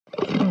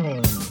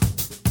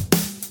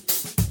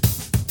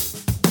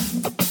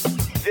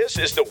This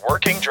is the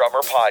Working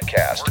Drummer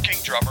Podcast. Working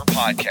Drummer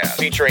Podcast.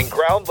 Featuring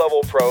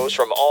ground-level pros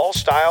from all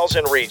styles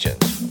and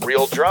regions.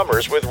 Real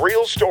drummers with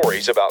real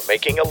stories about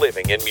making a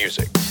living in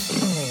music.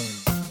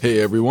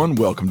 Hey everyone,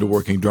 welcome to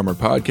Working Drummer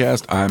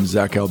Podcast. I'm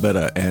Zach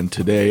Albetta, and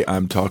today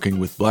I'm talking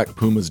with Black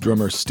Pumas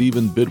drummer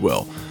Stephen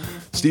Bidwell.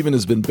 Stephen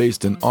has been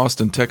based in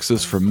Austin,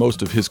 Texas for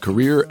most of his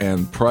career,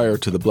 and prior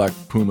to the Black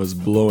Pumas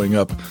blowing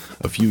up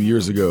a few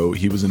years ago,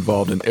 he was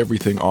involved in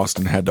everything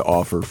Austin had to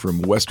offer,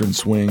 from Western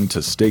swing to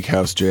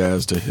steakhouse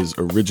jazz to his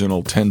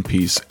original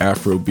 10-piece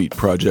Afrobeat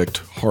project,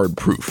 Hard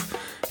Proof.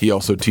 He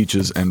also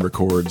teaches and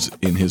records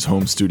in his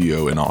home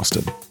studio in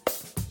Austin.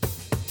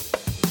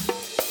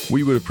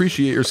 We would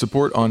appreciate your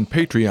support on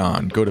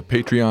Patreon. Go to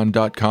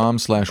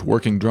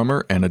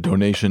patreon.com/workingdrummer, and a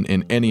donation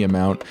in any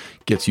amount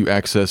gets you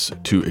access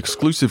to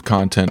exclusive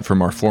content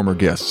from our former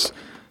guests.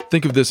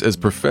 Think of this as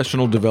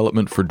professional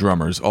development for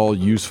drummers, all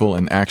useful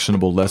and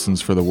actionable lessons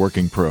for the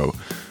working pro.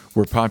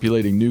 We're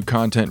populating new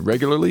content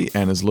regularly,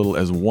 and as little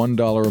as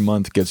 $1 a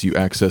month gets you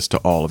access to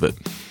all of it.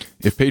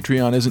 If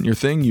Patreon isn't your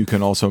thing, you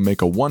can also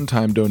make a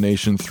one-time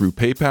donation through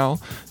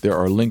PayPal. There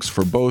are links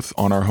for both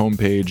on our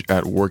homepage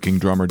at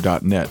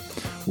workingdrummer.net.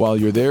 While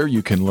you're there,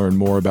 you can learn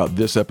more about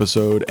this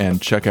episode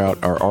and check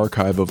out our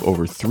archive of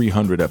over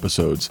 300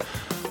 episodes.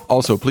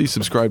 Also, please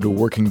subscribe to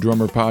Working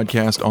Drummer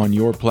Podcast on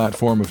your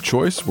platform of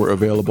choice. We're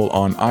available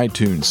on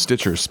iTunes,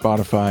 Stitcher,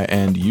 Spotify,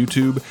 and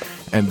YouTube.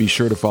 And be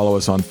sure to follow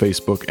us on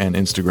Facebook and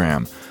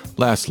Instagram.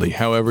 Lastly,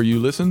 however you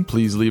listen,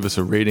 please leave us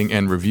a rating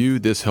and review.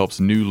 This helps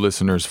new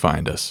listeners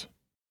find us.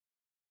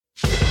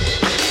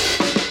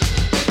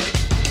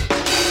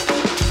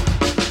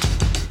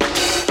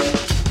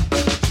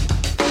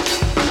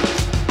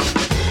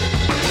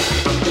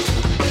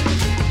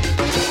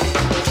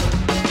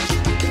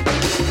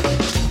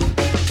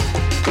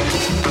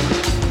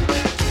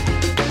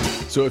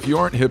 So if you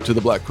aren't hip to the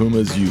Black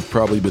Pumas, you've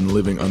probably been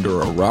living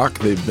under a rock.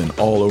 They've been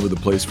all over the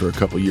place for a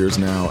couple years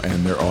now,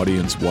 and their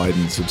audience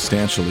widened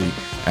substantially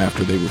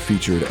after they were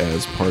featured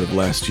as part of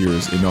last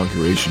year's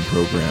inauguration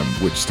program,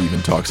 which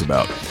Stephen talks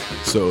about.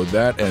 So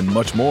that and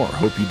much more.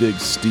 Hope you dig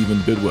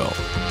Stephen Bidwell.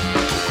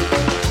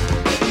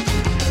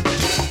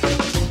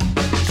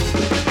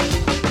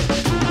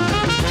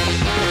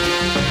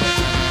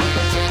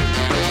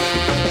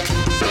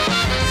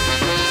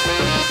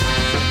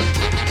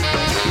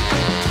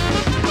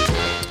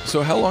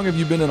 So how long have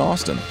you been in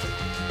Austin?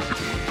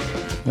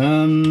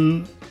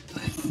 I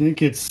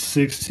think it's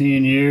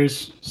 16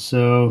 years.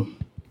 So,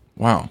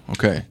 wow.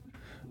 Okay.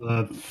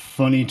 A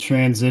funny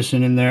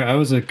transition in there. I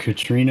was a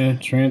Katrina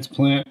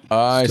transplant.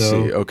 I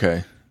see.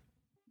 Okay.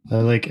 I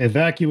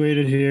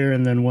evacuated here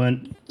and then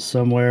went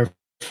somewhere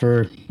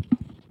for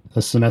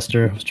a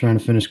semester. I was trying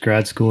to finish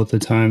grad school at the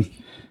time,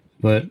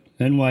 but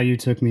NYU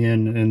took me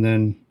in, and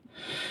then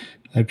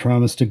I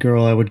promised a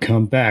girl I would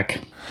come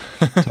back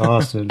to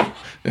Austin.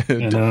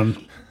 And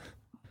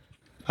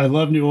I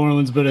love New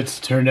Orleans, but it's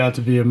turned out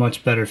to be a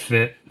much better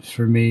fit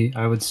for me,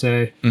 I would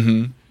say.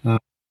 Mm-hmm.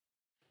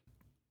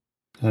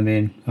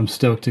 I'm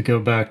stoked to go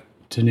back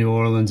to New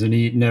Orleans and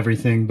eat and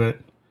everything, but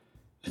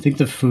I think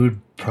the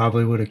food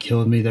probably would have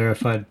killed me there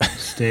if I'd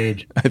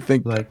stayed. I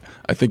think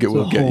it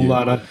will get you. A whole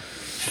lot of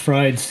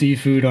fried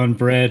seafood on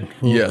bread.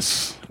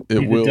 Yes,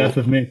 it will. The death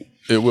of me.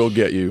 It will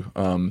get you.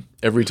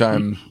 Every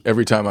time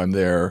I'm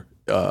there,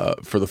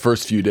 for the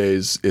first few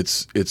days,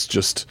 it's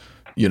just,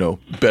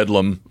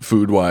 bedlam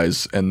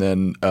food-wise, and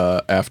then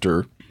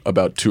after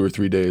about 2 or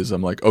 3 days,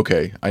 I'm like,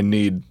 okay, I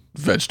need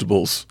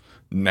vegetables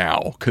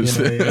now, because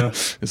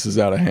this is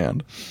out of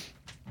hand.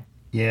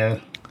 Yeah,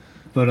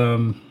 but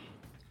I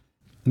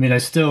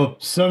still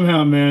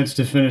somehow managed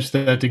to finish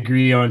that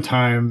degree on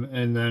time,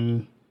 and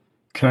then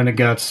kind of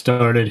got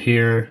started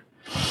here,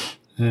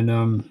 and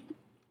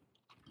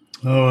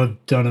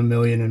I've done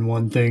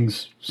 1,000,001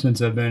 things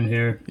since I've been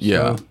here.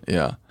 Yeah, so.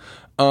 Yeah.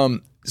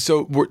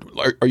 So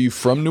are you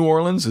from New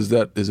Orleans? Is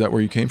that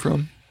where you came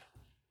from?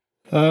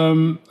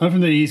 I'm from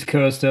the East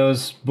Coast. I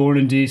was born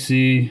in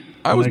D.C.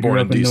 I was born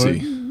in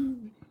D.C.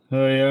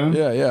 Oh,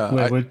 yeah?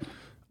 Yeah. Wait,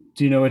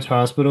 do you know which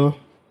hospital?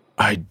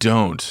 I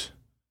don't.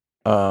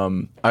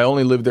 I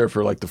only lived there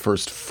for the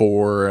first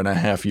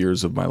 4.5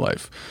 years of my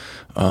life.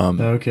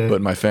 Okay.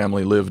 But my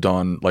family lived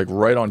on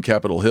right on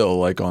Capitol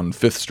Hill, on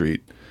 5th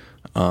Street.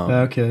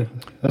 Okay.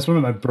 That's where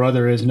my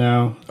brother is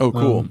now. Oh,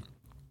 cool.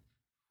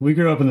 We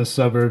grew up in the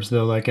suburbs,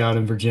 though, out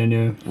in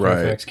Virginia,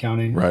 Fairfax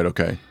County. Right,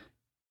 okay.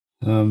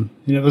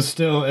 It was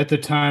still, at the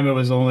time, it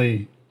was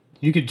only,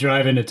 you could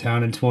drive into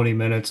town in 20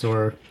 minutes,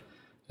 or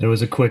there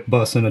was a quick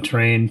bus and a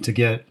train to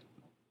get. I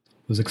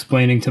was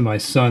explaining to my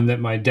son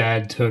that my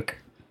dad took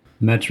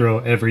Metro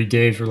every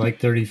day for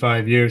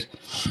 35 years.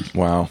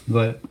 Wow.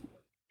 But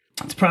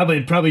it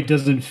probably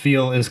doesn't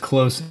feel as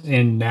close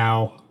in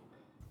now.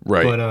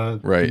 Right.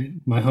 But right.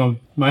 My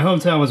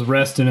hometown was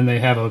Reston, and they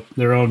have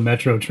their own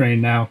Metro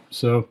train now.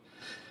 So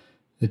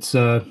it's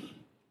I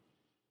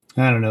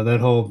don't know,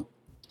 that whole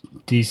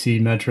DC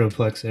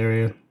Metroplex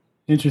area.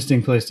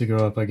 Interesting place to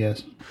grow up, I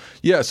guess.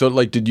 Yeah. So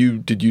did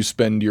you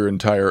spend your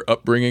entire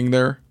upbringing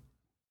there?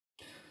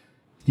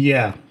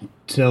 Yeah,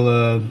 till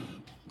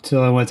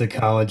I went to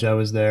college, I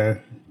was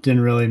there.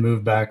 Didn't really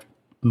move back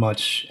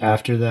much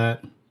after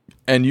that.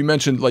 And you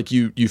mentioned like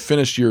you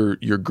finished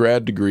your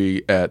grad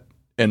degree at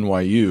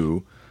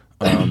NYU.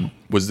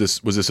 Was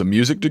this a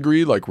music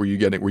degree? Like were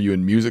you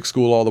in music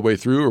school all the way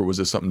through, or was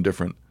this something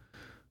different?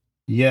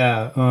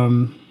 Yeah,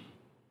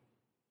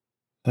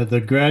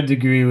 the grad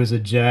degree was a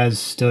jazz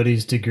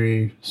studies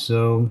degree.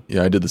 So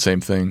Yeah, I did the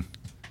same thing.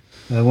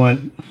 I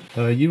went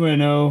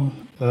UNO.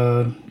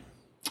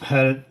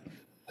 Had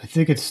I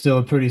think it's still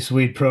a pretty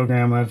sweet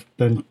program. I've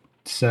been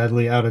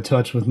sadly out of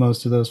touch with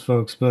most of those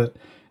folks, but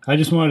I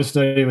just wanted to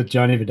study with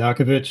Johnny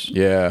Vodakovich.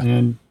 Yeah.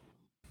 And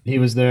he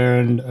was there,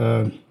 and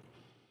I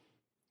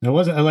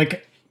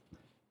like,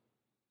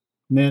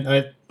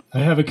 man, I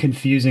have a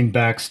confusing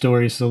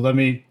backstory, so let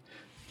me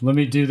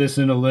do this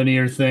in a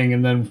linear thing,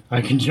 and then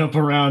I can jump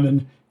around,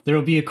 and there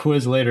will be a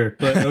quiz later.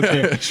 But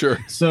okay, Sure.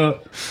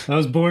 So I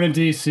was born in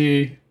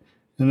D.C.,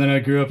 and then I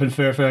grew up in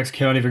Fairfax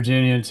County,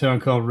 Virginia, in a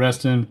town called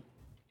Reston.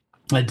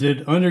 I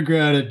did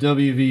undergrad at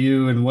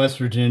WVU in West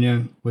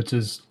Virginia, which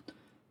is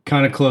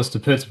kind of close to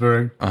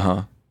Pittsburgh.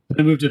 Uh-huh.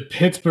 I moved to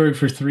Pittsburgh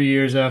for 3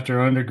 years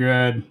after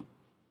undergrad.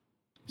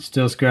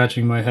 Still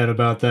scratching my head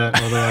about that,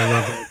 although I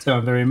love that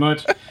town very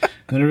much.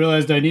 Then I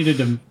realized I needed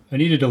to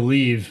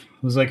leave.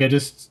 It was like I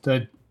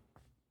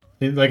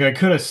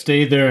could have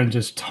stayed there and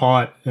just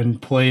taught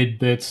and played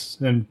bits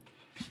and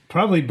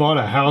probably bought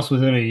a house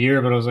within a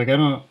year, but I was like, I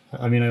love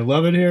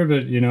it here,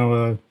 but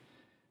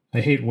I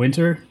hate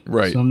winter.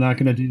 Right. So I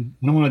don't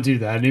want to do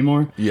that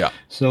anymore. Yeah.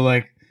 So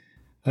like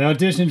I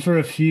auditioned for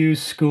a few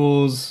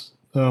schools,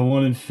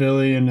 one in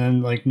Philly and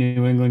then like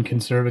New England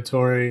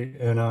Conservatory.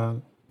 And I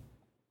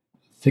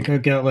think I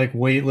got like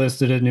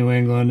waitlisted at New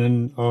England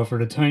and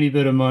offered a tiny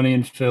bit of money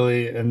in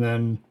Philly. And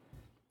then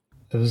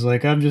it was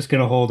like, I'm just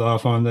going to hold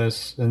off on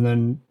this. And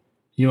then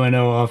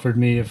UNO offered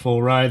me a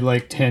full ride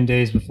like 10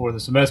 days before the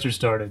semester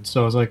started.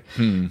 So I was like,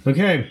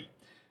 okay,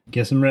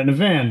 guess I'm renting a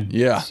van.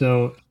 Yeah.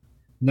 So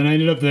then I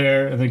ended up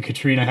there, and then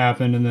Katrina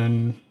happened, and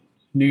then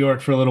New York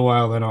for a little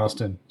while, then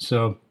Austin.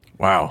 So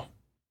Wow.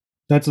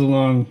 that's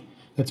too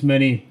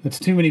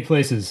many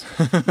places.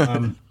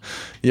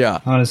 Yeah.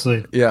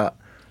 Honestly. Yeah.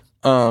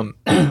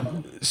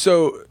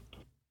 So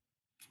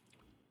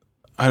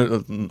I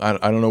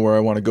don't know where I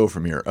want to go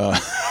from here. I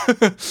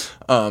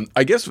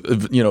guess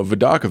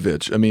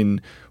Vodakovich. I mean,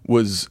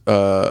 was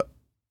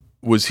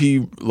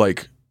he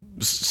like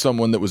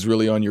someone that was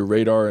really on your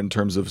radar in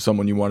terms of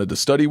someone you wanted to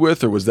study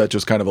with, or was that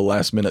just kind of a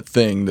last minute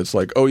thing that's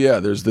like, oh yeah,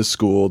 there's this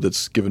school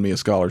that's given me a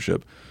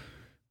scholarship?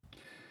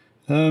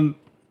 I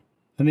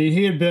mean,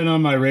 he had been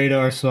on my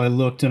radar, so I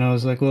looked and I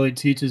was like, well, he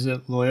teaches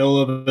at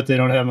Loyola, but they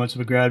don't have much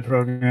of a grad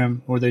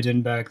program, or they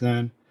didn't back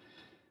then.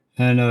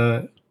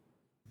 And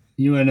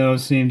UNO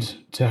seemed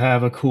to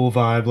have a cool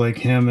vibe, like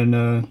him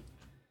and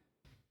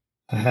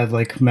I had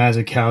like Steve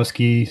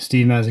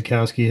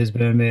Mazikowski, his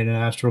band made an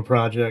Astral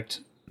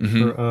Project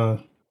for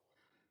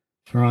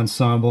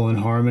ensemble and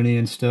harmony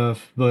and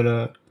stuff.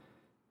 But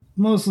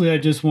mostly I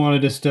just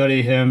wanted to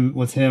study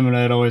with him, and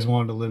I had always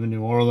wanted to live in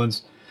New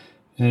Orleans.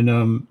 And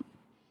I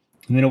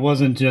mean, it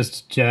wasn't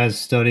just jazz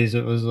studies.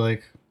 It was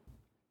like,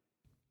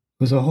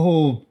 there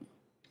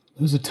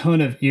was a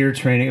ton of ear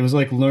training. It was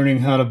like learning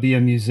how to be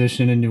a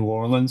musician in New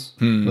Orleans.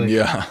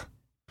 Yeah.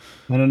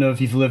 I don't know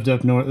if you've lived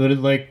up north,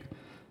 but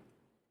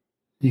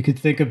you could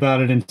think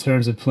about it in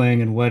terms of playing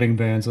in wedding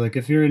bands. Like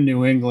if you're in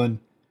New England,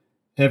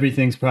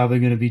 everything's probably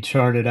going to be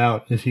charted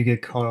out if you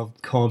get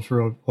called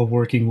for a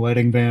working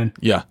wedding band.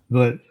 Yeah.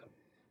 But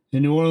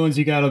in New Orleans,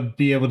 you got to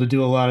be able to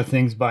do a lot of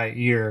things by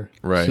ear.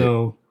 Right.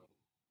 So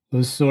it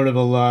was sort of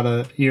a lot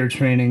of ear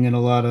training and a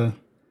lot of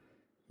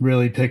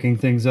really picking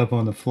things up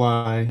on the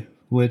fly,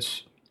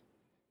 which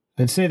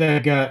I'd say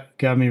that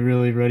got me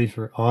really ready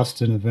for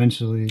Austin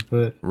eventually.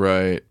 But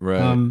right.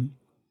 and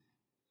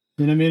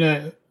I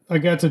mean, I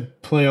got to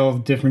play all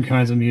different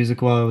kinds of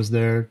music while I was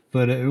there,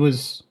 but it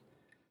was,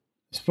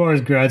 as far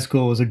as grad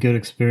school, it was a good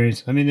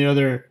experience. I mean,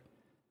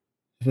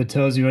 if it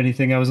tells you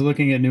anything, I was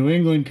looking at New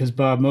England because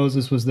Bob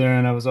Moses was there,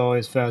 and I was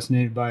always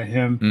fascinated by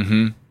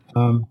him.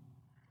 Mm-hmm.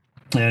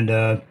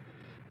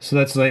 So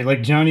that's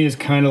like Johnny is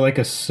kind of like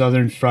a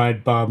Southern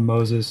fried Bob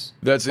Moses.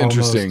 That's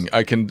interesting.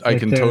 I can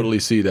totally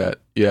see that.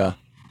 Yeah.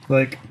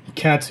 Like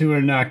cats who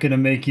are not going to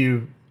make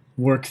you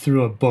work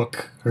through a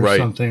book or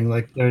something.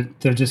 Like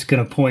they're just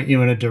going to point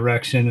you in a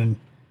direction and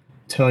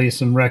tell you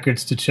some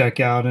records to check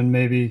out, and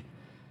maybe,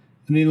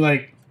 I mean,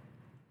 like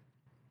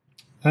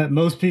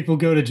most people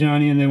go to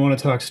Johnny and they want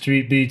to talk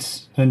street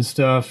beats and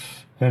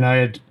stuff, and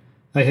I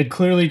had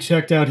clearly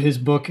checked out his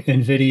book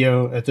and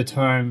video at the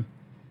time.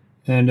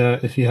 And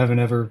if you haven't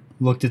ever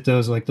looked at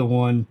those, like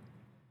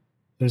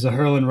there's a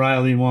Herlin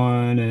Riley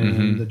one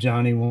and the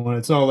Johnny one.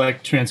 It's all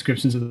like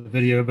transcriptions of the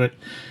video, but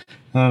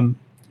I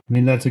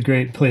mean, that's a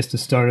great place to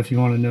start if you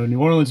want to know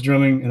New Orleans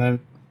drumming. And I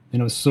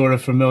was sort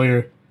of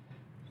familiar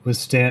with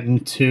Stanton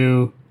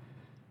too.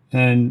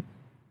 And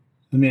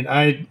I mean,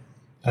 I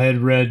had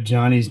read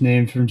Johnny's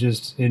name from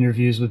just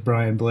interviews with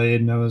Brian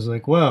Blade, and I was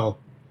like, well,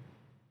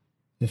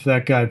 if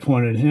that guy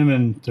pointed him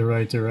in the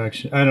right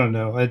direction. I don't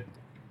know.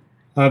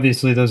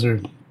 Obviously those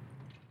are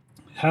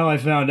how I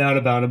found out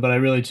about him, but I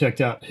really checked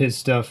out his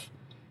stuff,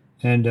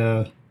 and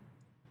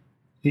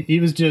he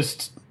was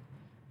just.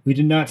 We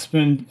did not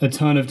spend a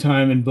ton of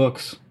time in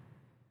books.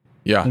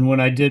 Yeah. And when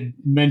I did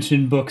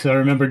mention books, I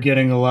remember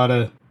getting a lot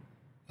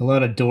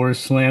of doors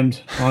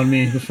slammed on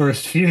me the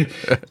first few,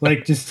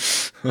 like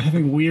just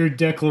having weird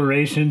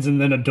declarations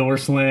and then a door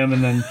slam,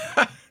 and then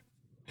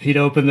he'd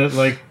open it.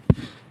 Like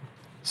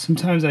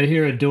sometimes I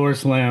hear a door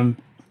slam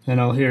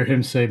and I'll hear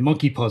him say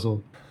 "Monkey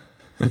Puzzle,"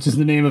 which is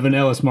the name of an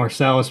Ellis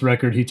Marsalis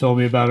record he told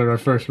me about at our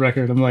first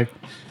record. I'm like,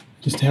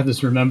 just to have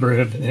this remember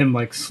of him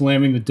like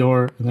slamming the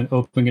door and then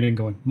opening it and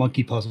going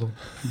 "Monkey Puzzle,"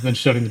 and then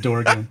shutting the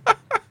door again.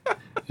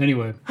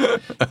 Anyway,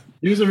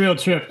 it was a real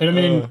trip. And I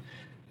mean,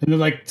 and then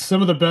like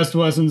some of the best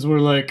lessons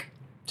were like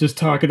just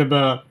talking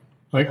about,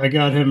 like I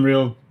got him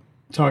real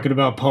talking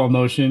about Paul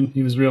Motion.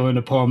 He was real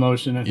into Paul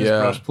Motion and his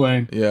brush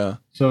playing. Yeah.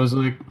 So it was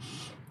like,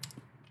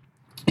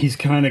 he's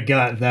kind of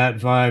got that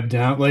vibe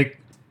down.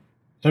 Like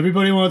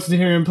everybody wants to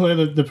hear him play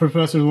the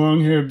Professor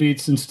Longhair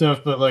beats and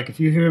stuff. But like if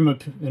you hear him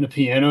in a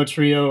piano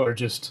trio or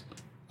just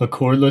a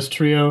chordless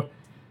trio,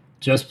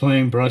 just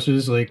playing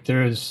brushes, like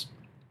there is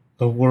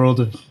a world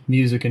of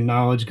music and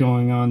knowledge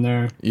going on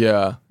there.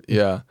 Yeah.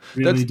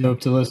 Really dope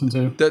to listen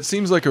to. That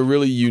seems like a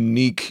really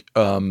unique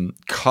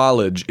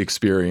college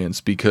experience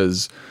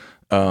because,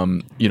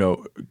 I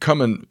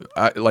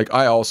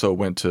also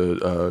went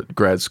to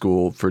grad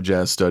school for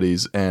jazz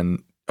studies,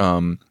 and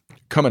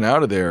coming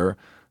out of there,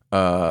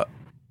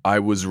 I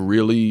was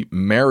really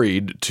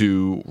married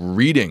to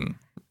reading,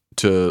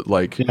 to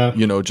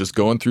just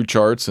going through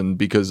charts. And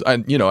because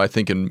I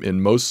think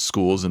in most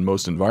schools and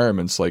most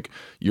environments, like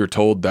you're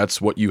told that's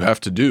what you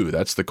have to do.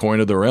 That's the coin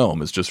of the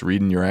realm, is just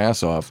reading your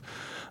ass off.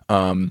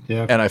 And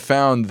I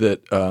found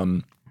that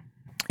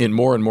in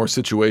more and more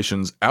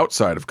situations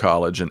outside of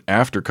college and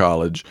after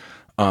college,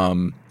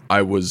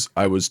 I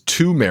was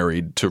too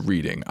married to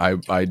reading.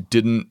 I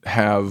didn't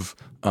have,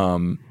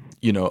 I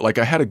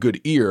had a good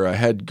ear. I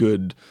had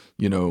good,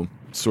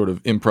 sort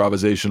of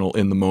improvisational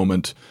in the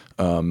moment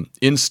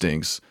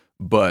instincts,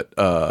 but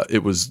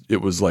it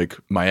was like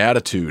my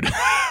attitude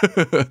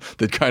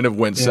that kind of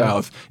went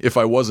south if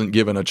I wasn't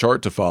given a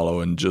chart to follow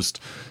and just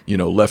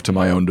left to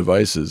my own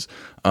devices.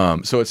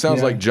 So it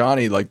sounds like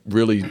Johnny like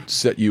really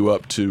set you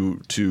up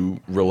to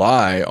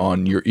rely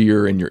on your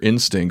ear and your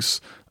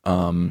instincts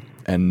and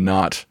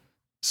not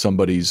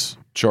somebody's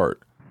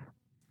chart.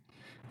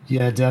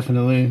 Yeah,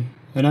 definitely.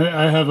 And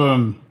I have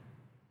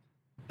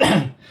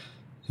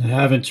I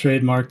haven't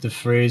trademarked the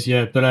phrase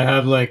yet, but I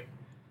have like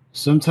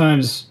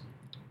sometimes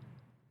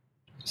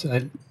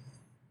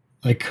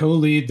I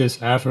co-lead this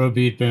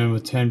Afrobeat band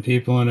with 10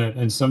 people in it,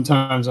 and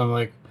sometimes I'm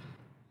like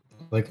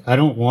I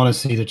don't want to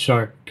see the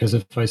chart, because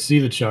if I see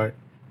the chart,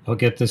 I'll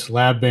get this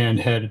lab band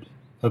head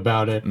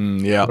about it.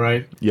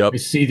 Right? Yep. I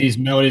see these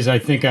melodies, I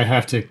think I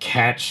have to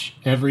catch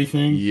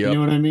everything. Yep. You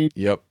know what I mean?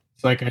 Yep.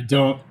 It's like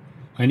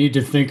I need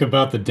to think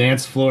about the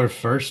dance floor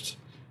first,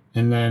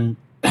 and then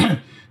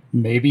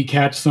maybe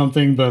catch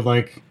something, but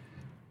like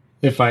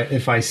if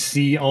I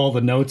see all the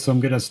notes, I'm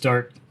gonna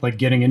start like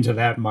getting into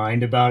that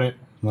mind about it,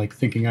 like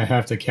thinking I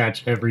have to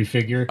catch every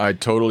figure. I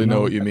totally know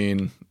what you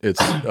mean.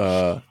 It's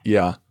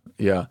yeah,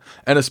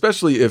 and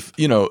especially if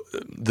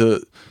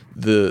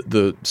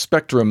the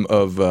spectrum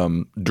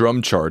of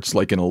drum charts,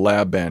 like in a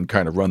lab band,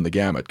 kind of run the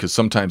gamut, because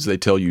sometimes they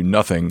tell you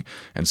nothing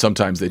and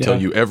sometimes they tell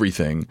you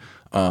everything.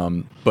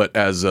 But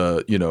as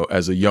a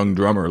young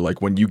drummer,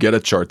 like when you get a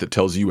chart that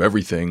tells you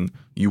everything,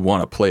 you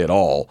want to play it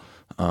all.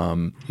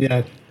 And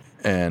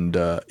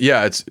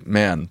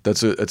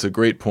that's a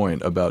great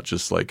point about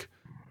just like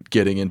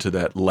getting into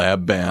that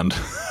lab band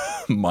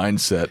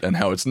mindset, and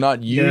how it's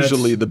not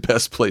usually the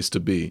best place to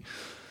be.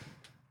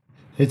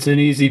 It's an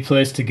easy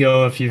place to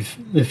go if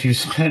you've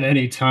spent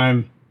any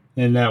time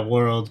in that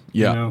world.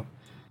 Yeah.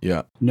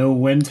 Know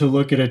when to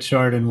look at a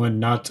chart and when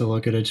not to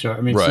look at a chart.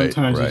 I mean,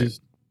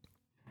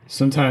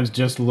 sometimes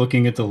just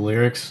looking at the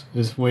lyrics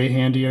is way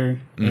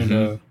handier. Mm-hmm.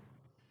 And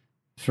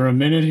for a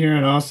minute here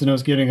in Austin, I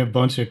was getting a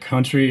bunch of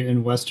country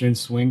and western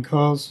swing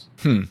calls,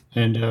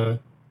 and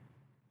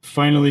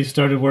finally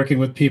started working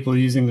with people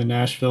using the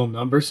Nashville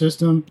number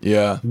system.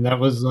 Yeah, and that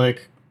was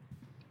like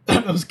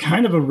that was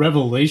kind of a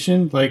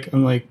revelation. Like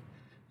I'm like,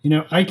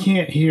 I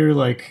can't hear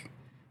like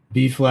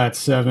B flat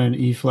 7,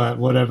 E flat,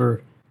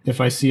 whatever, if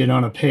I see it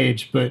on a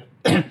page, but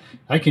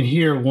I can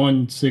hear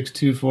 1, 6,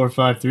 2, 4,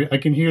 5, 3. I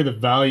can hear the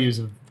values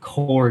of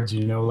chords,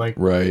 like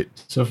right.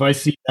 So if I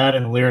see that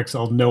in lyrics,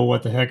 I'll know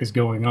what the heck is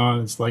going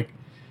on. It's like,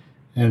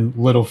 and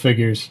little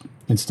figures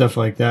and stuff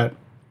like that.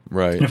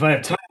 Right. And if I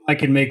have time, I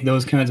can make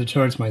those kinds of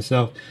charts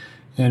myself.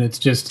 And it's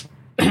just,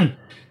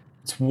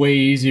 it's way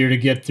easier to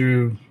get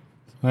through,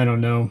 I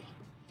don't know,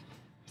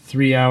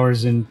 3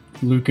 hours in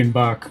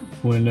Luckenbach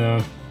when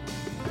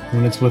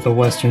it's with a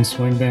Western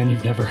swing band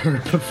you've never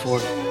heard before.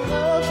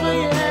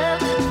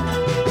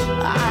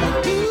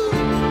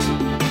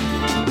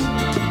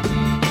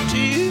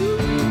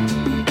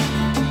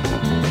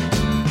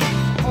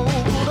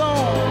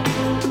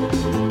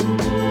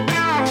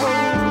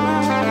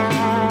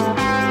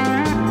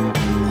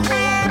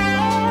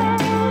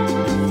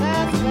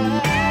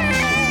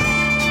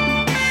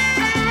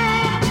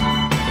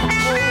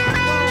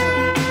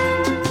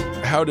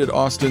 how did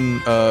Austin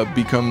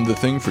become the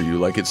thing for you?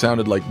 Like, it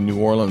sounded like New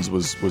Orleans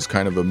was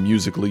kind of a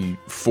musically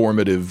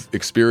formative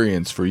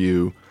experience for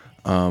you.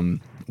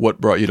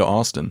 What brought you to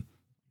Austin?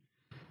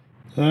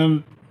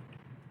 There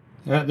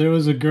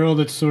was a girl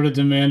that sort of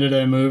demanded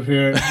I move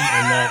here,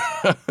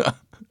 and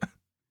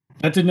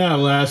that did not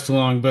last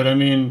long. But I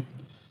mean,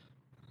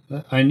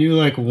 I knew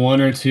like one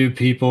or two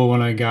people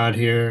when I got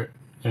here,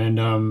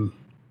 and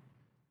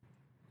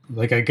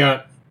like I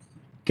got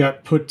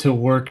put to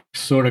work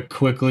sort of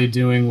quickly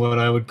doing what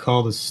I would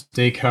call the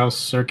steakhouse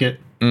circuit.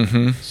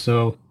 Mm-hmm.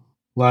 So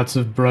lots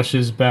of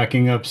brushes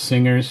backing up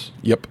singers.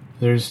 Yep.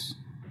 There's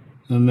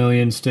a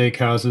million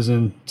steakhouses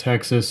in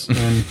Texas,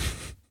 and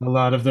a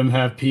lot of them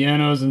have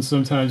pianos, and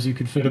sometimes you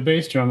could fit a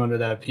bass drum under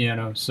that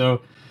piano.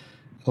 So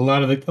a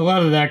lot of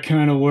that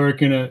kind of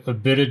work and a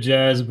bit of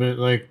jazz, but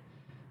like,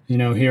 you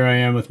know, here I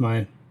am with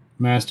my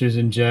master's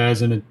in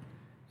jazz in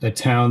a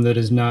town that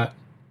is not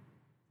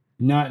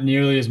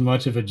nearly as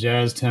much of a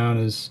jazz town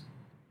as,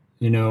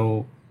 you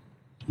know,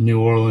 New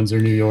Orleans or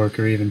New York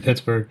or even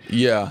Pittsburgh.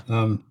 Yeah.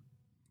 I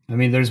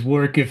mean, there's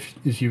work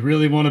if you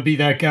really want to be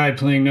that guy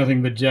playing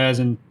nothing but jazz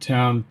in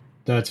town,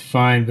 that's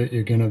fine, but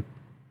you're gonna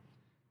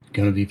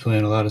be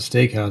playing a lot of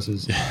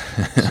steakhouses.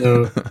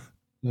 So,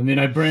 I mean,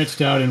 I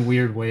branched out in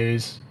weird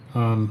ways.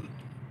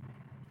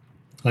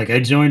 Like I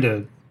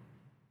joined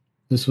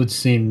this would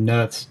seem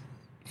nuts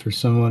for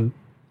someone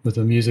with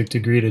a music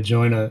degree to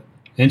join a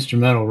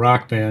instrumental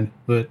rock band,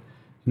 but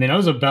I mean, I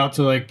was about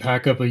to like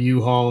pack up a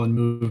U-Haul and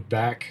move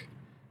back,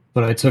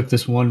 but I took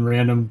this one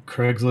random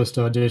Craigslist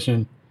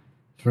audition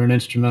for an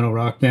instrumental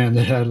rock band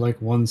that had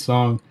like one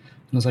song,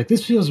 and I was like,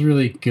 this feels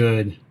really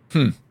good.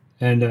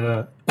 And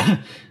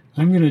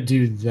I'm going to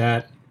do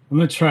that. I'm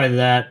going to try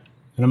that.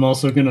 And I'm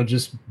also going to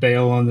just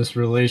bail on this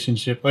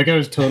relationship. Like I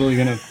was totally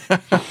going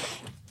to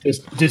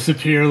just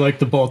disappear like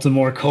the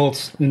Baltimore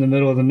Colts in the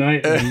middle of the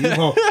night.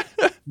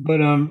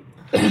 But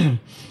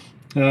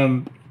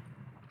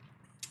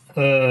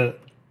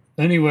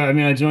anyway, I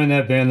mean, I joined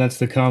that band. That's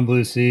the Calm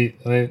Blue Sea.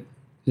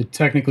 It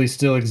technically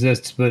still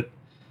exists, but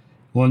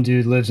one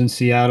dude lives in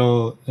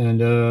Seattle,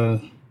 and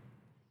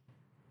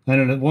I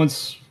don't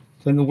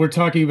know. We're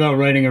talking about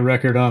writing a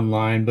record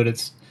online, but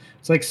it's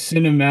like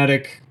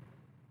cinematic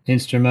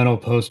instrumental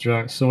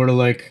post-rock, sort of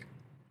like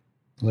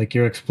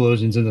your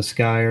Explosions in the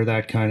Sky or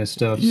that kind of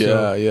stuff. Yeah,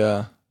 so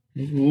yeah.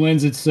 It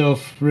lends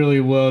itself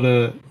really well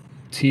to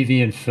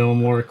TV and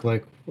film work.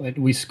 Like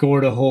we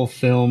scored a whole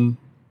film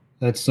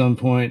at some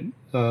point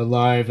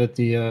live at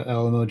the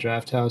Alamo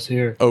Drafthouse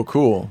here. Oh,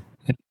 cool.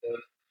 And,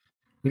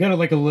 we got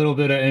like a little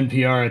bit of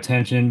NPR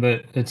attention,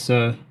 but it's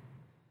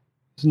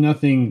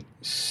nothing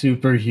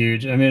super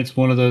huge. I mean, it's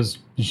one of those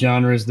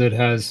genres that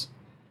has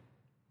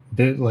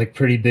like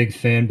pretty big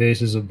fan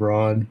bases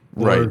abroad.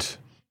 Right.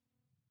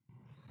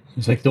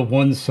 It's like the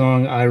one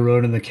song I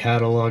wrote in the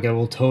catalog I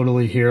will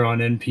totally hear on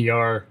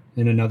NPR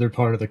in another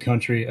part of the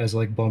country as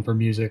like bumper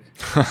music.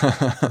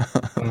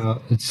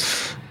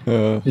 It's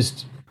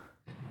just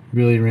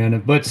really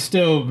random, but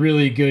still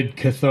really good,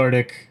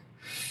 cathartic,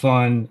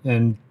 fun,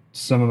 and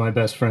some of my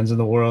best friends in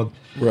the world.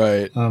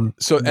 Right.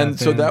 So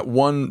that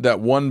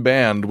one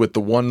band with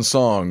the one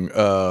song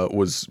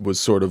was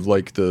sort of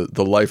like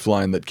the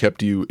lifeline that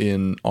kept you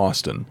in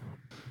Austin.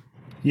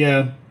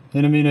 Yeah,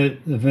 and I mean,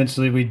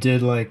 eventually we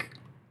did like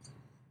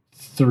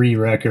 3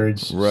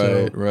 records.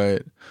 Right, so,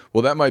 right.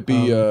 Well, that might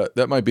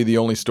be the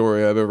only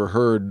story I've ever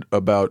heard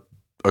about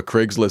a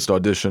Craigslist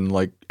audition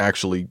like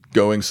actually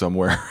going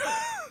somewhere.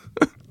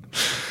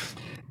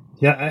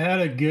 Yeah, I had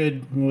a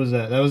good, what was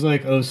that? That was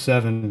like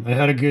 2007. I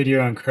had a good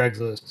year on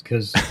Craigslist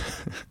because,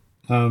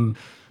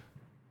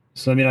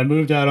 so I mean, I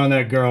moved out on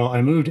that girl.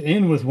 I moved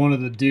in with one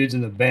of the dudes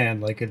in the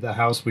band, like at the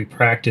house we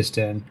practiced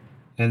in.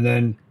 And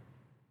then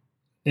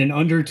in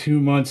under 2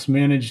 months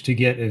managed to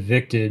get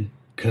evicted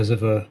because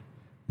of a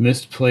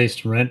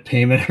misplaced rent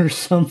payment or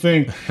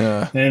something.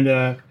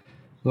 And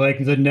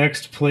like the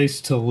next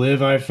place to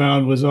live I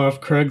found was off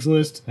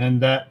Craigslist,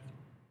 and that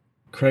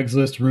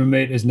Craigslist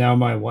roommate is now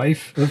my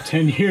wife of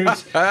 10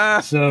 years.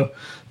 So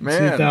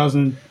Man.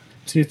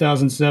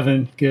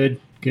 2007, good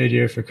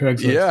year for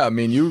Craigslist. Yeah, I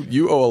mean,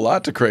 you owe a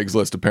lot to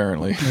Craigslist,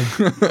 apparently.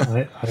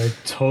 I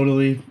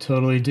totally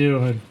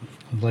do. I'd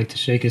like to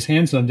shake his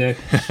hand someday.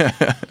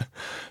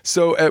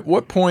 So at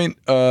what point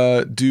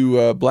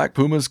do Black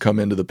Pumas come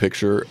into the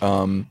picture?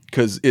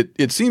 Because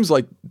it seems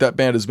like that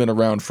band has been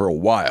around for a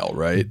while,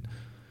 right?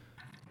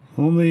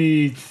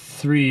 Only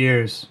 3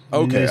 years.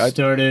 Okay. They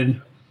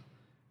started...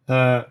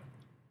 I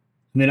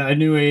mean, I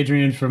knew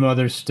Adrian from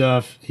other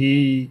stuff.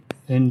 In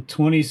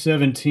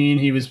 2017,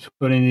 he was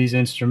putting these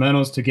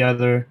instrumentals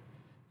together,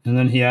 and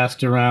then he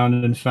asked around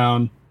and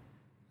found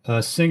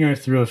a singer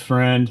through a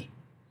friend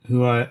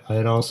who I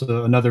had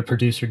also, another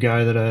producer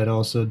guy that I had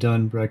also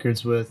done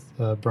records with,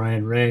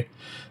 Brian Ray.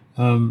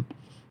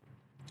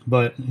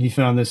 But he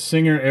found this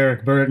singer,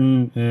 Eric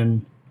Burton,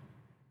 and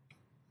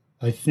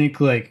I think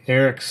like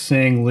Eric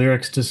sang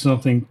lyrics to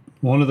something,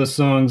 one of the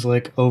songs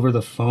like over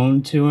the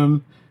phone to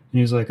him. And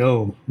he was like,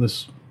 "Oh,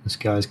 this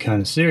guy's kind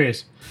of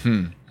serious."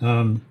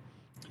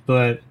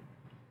 But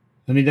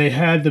I mean, they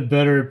had the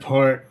better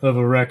part of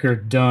a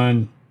record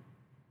done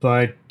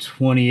by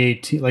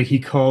 2018. Like, he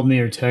called me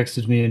or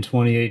texted me in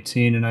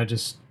 2018,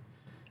 and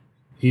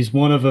he's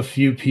one of a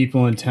few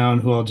people in town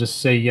who I'll just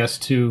say yes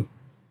to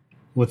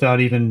without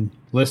even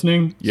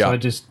listening. Yeah.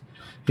 So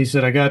he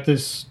said, I got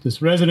this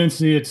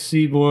residency at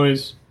Sea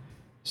Boys.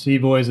 Sea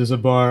Boys is a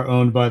bar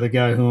owned by the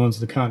guy who owns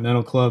the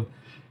Continental Club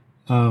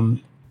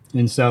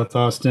in South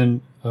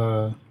Austin.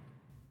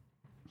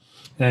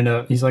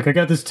 And he's like, I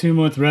got this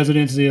 2-month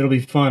residency. It'll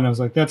be fun. I was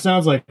like, that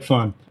sounds like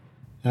fun.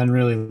 I hadn't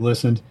really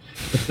listened.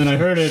 But then I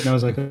heard it, and I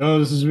was like, oh,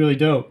 this is really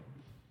dope.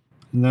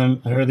 And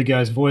then I heard the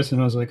guy's voice,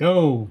 and I was like,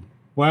 oh,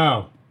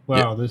 wow,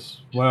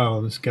 this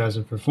guy's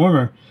a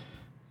performer.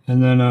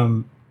 And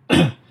then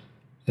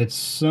at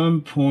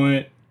some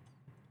point,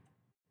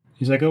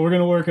 he's like, oh, we're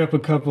going to work up a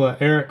couple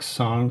of Eric's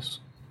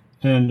songs.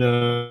 And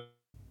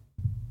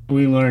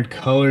we learned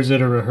colors at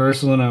a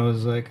rehearsal, and I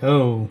was like,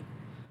 oh,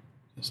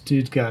 this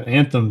dude's got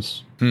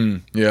anthems.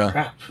 Yeah.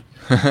 Crap.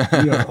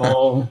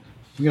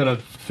 We got to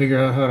figure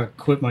out how to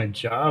quit my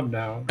job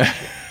now.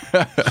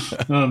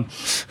 And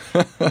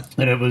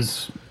it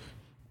was,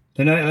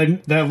 and I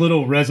that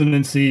little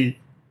residency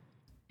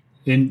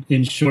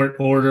in short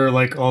order,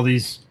 like all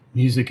these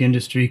music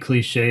industry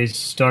cliches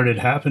started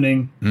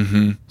happening.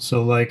 Mm-hmm.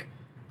 So like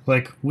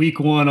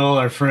week 1, all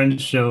our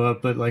friends show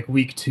up, but like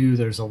week 2,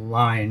 there's a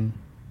line,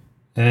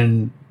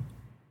 and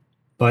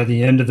by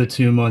the end of the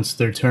 2 months,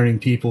 they're turning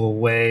people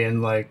away,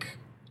 and like,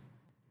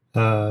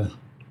 that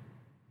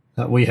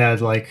we had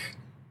like,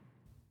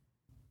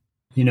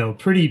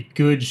 pretty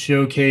good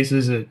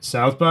showcases at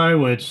South by,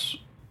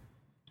 which,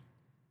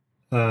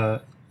 I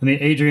mean,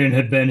 Adrian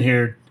had been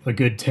here a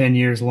good 10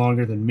 years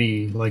longer than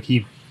me. Like,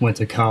 he went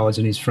to college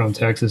and he's from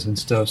Texas and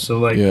stuff. So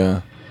like,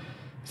 yeah,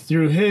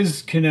 through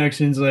his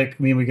connections, like,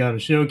 I mean, we got a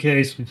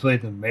showcase, we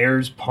played the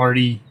mayor's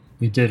party,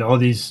 we did all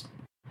these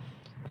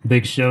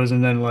big shows,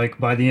 and then like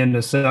by the end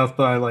of South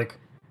by, like,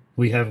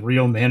 we have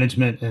real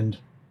management, and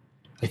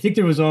I think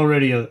there was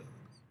already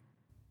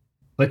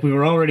we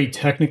were already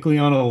technically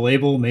on a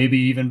label, maybe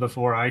even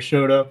before I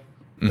showed up.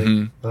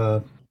 Mm-hmm.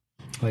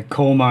 Like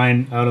Coal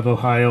Mine out of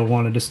Ohio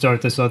wanted to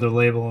start this other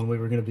label, and we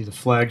were going to be the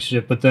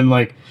flagship, but then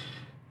like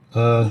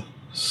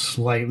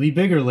slightly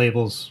bigger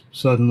labels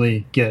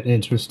suddenly get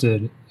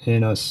interested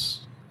in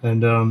us,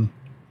 and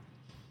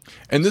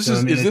this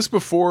is this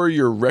before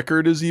your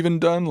record is even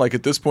done? Like,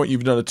 at this point,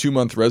 you've done a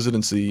 2-month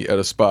residency at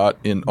a spot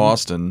in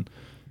Austin.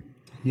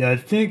 Yeah, I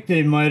think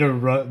they might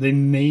have they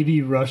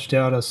maybe rushed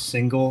out a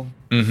single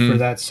for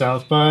that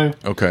South by.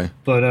 Okay,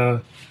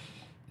 but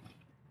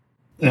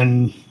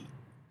and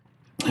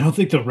I don't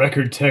think the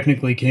record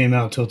technically came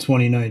out till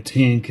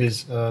 2019,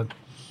 because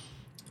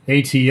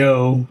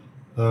ATO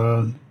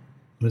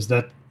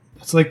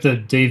that's like the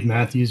Dave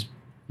Matthews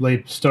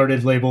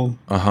started label,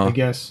 I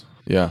guess.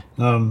 Yeah.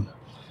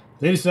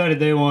 They decided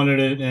they wanted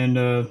it,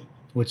 and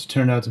which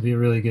turned out to be a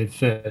really good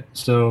fit.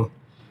 So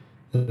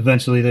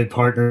eventually they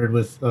partnered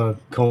with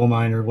Coal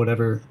Mine or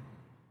whatever.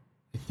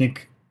 I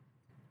think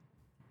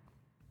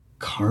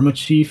Karma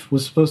Chief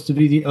was supposed to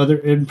be the other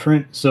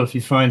imprint. So if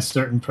you find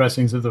certain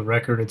pressings of the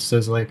record, it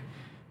says like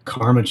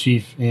Karma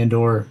Chief and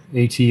or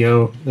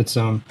ATO. It's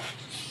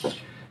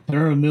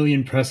there are a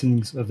million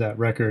pressings of that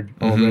record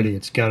already.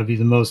 It's got to be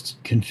the most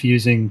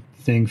confusing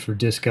thing for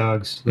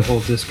Discogs, the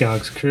whole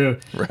Discogs crew.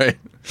 Right.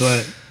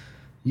 But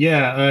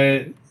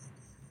yeah,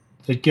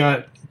 it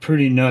got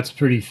pretty nuts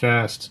pretty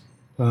fast.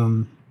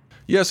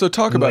 Yeah, so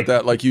talk about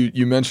that. Like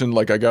you mentioned,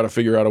 like, I got to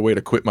figure out a way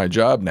to quit my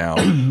job now.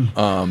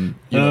 You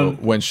know,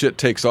 when shit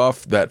takes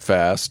off that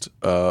fast,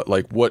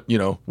 like what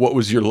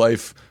was your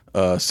life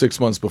 6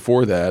 months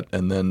before that,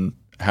 and then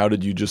how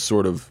did you just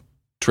sort of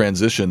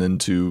transition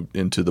into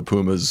the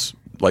Pumas,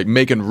 like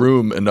making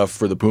room enough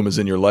for the Pumas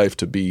in your life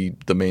to be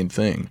the main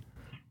thing?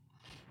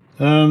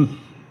 Oh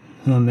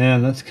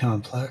man, that's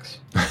complex.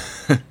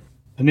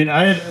 I mean,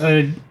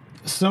 I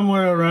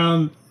somewhere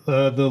around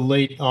the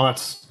late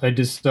aughts, I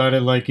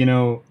decided, like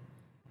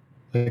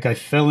I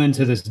fell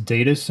into this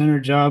data center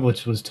job,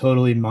 which was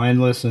totally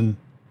mindless, and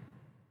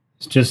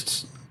it's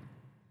just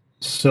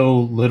so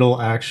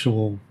little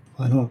actual.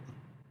 I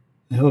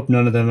hope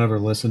none of them ever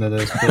listen to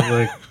this, but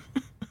like,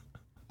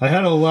 I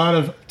had a lot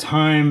of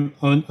time,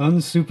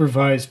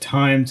 unsupervised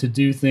time, to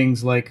do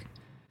things like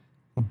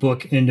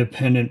book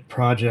independent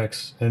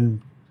projects,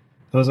 and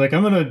I was like,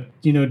 I'm gonna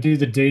do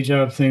the day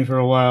job thing for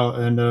a while,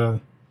 and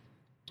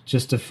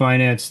just to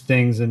finance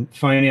things and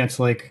finance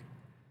like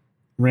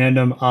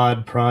random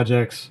odd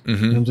projects.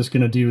 And I'm just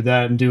gonna do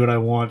that and do what I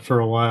want for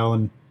a while,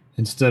 and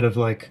instead of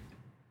like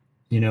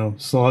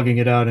slogging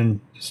it out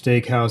in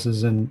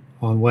steakhouses and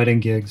on wedding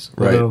gigs.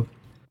 Right. Although,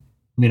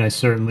 I mean, I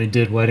certainly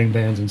did wedding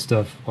bands and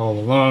stuff all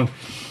along,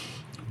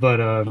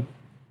 but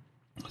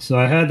so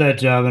I had that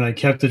job and I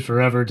kept it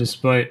forever,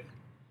 despite,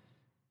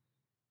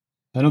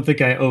 I don't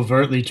think I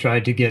overtly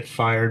tried to get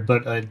fired,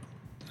 but I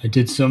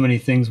did so many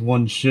things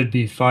one should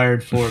be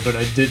fired for, but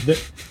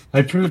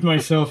I proved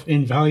myself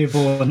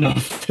invaluable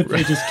enough that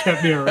they just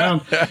kept me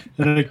around,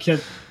 and I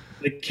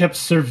kept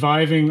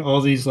surviving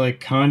all these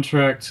like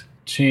contract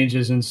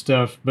changes and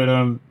stuff.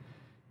 But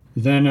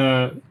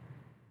then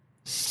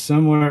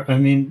somewhere, I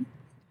mean,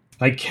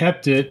 I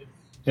kept it,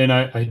 and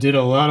I did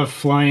a lot of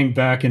flying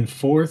back and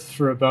forth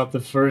for about the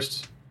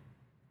first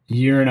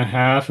year and a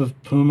half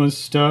of Puma's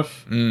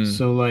stuff.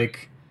 So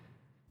like,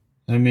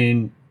 I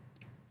mean,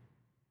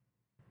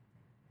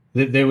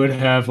 they would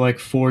have like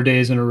 4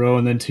 days in a row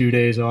and then 2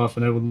 days off,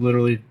 and I would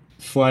literally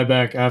fly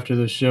back after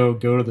the show,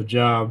 go to the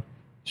job,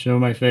 show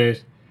my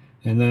face,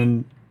 and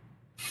then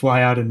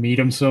fly out and meet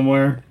him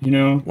somewhere, you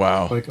know?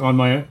 Wow. Like on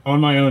my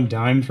own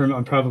dime.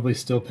 I'm probably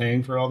still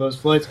paying for all those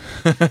flights.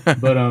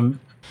 But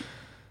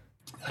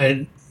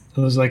I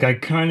was like, I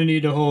kind of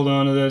need to hold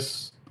on to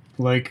this,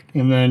 like,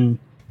 and then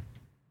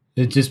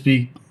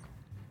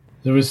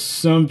there was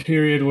some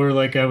period where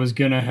like I was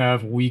gonna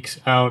have weeks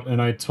out,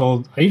 and I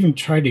even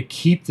tried to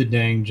keep the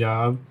dang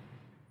job,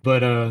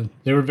 but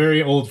they were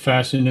very old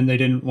fashioned and they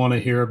didn't want to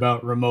hear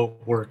about remote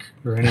work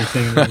or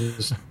anything. They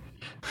just,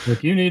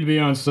 like, you need to be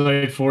on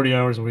site 40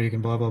 hours a week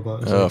and blah blah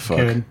blah. Oh, fuck.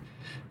 Okay.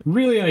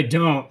 Really, I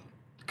don't,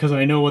 because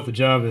I know what the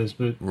job is.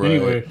 But Right.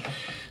 Anyway,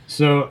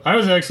 so I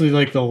was actually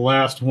like the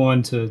last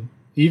one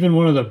even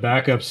one of the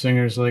backup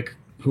singers, like,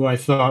 who I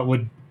thought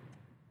would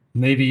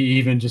maybe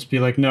even just be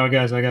like, no,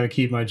 guys, I got to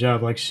keep my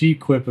job. Like, she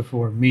quit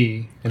before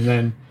me. And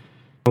then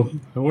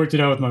I worked it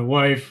out with my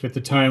wife. At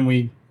the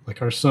time,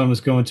 our son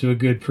was going to a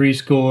good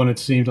preschool, and it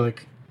seemed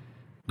like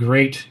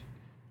great.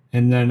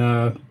 And then,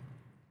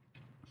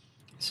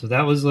 so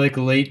that was like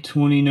late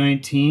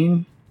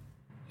 2019,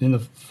 in the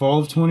fall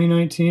of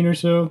 2019 or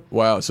so.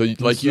 Wow. So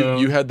like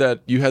you had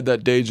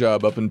that day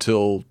job up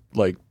until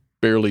like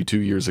barely 2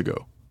 years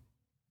ago.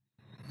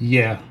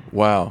 Yeah.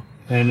 Wow.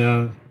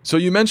 And so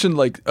you mentioned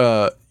like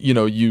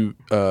you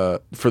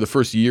for the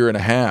first year and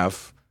a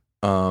half,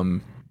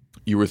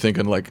 you were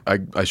thinking like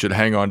I should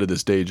hang on to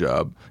this day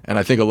job, and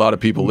I think a lot of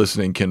people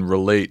listening can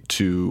relate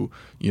to,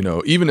 you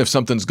know, even if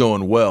something's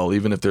going well,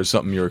 even if there's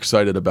something you're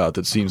excited about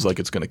that seems like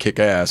it's going to kick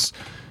ass,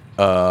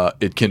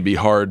 it can be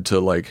hard to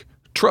like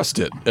trust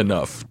it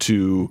enough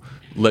to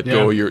let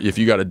go of if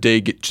you got a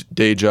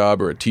day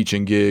job or a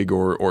teaching gig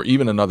or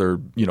even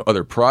another, you know,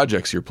 other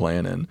projects you're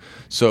playing in.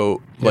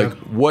 So like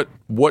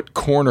what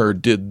corner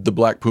did the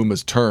Black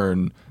Pumas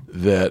turn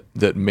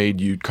that made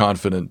you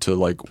confident to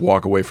like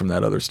walk away from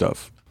that other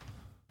stuff?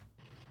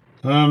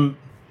 I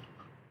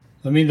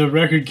mean, the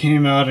record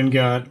came out and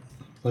got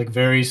like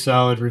very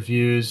solid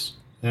reviews,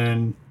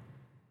 and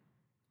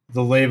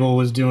the label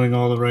was doing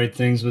all the right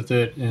things with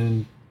it,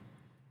 and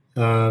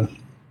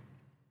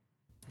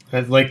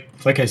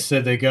like I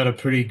said, they got a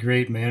pretty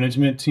great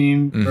management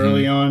team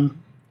early on,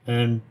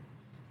 and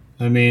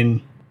I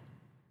mean,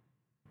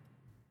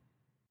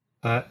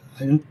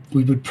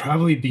 we would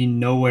probably be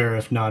nowhere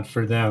if not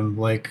for them.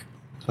 Like,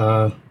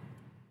 I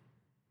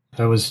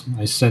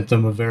sent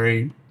them a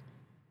very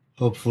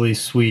hopefully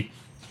sweet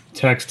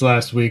text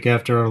last week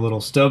after our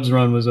little Stubbs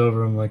run was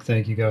over. I'm like,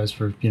 thank you guys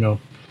for, you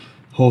know,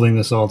 holding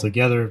this all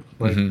together.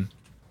 Like,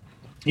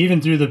 even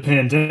through the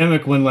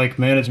pandemic, when like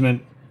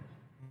management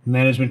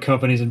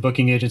companies and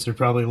booking agents are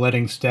probably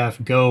letting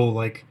staff go,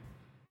 like,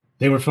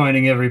 they were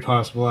finding every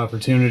possible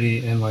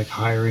opportunity and like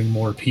hiring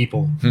more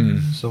people.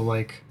 So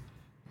like,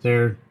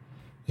 I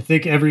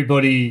think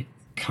everybody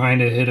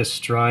kind of hit a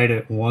stride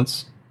at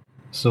once.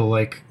 So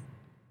like,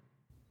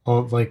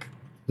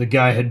 the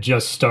guy had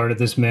just started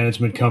this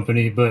management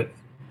company, but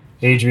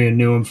Adrian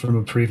knew him from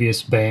a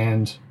previous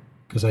band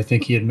because I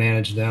think he had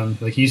managed them.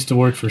 Like, he used to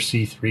work for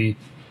C3,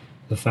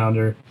 the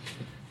founder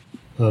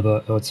of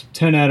it's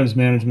 10 Adams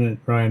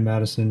Management, Ryan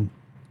Madison.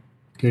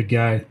 Good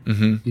guy.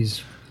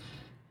 He's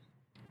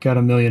got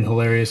a million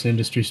hilarious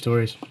industry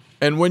stories.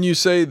 And when you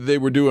say they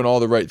were doing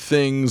all the right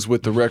things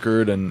with the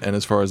record and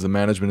as far as the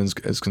management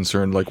is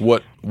concerned, like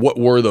what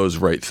were those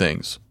right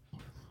things?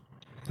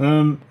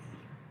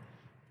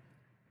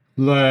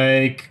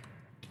 Like,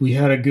 we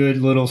had a good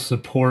little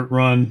support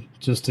run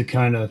just to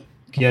kind of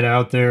get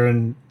out there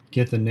and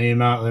get the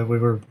name out. Like, we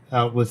were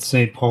out with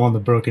St. Paul and the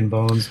Broken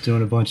Bones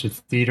doing a bunch of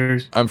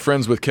theaters. I'm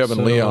friends with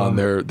Kevin Leon,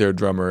 their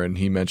drummer, and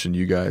he mentioned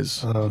you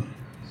guys. I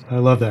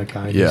love that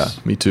guy. Yeah,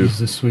 me too. He's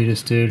the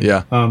sweetest dude.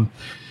 Yeah.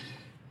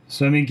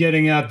 So I mean,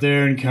 getting out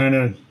there and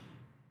kind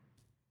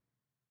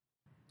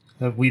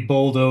of we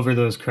bowled over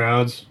those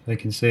crowds. I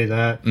can say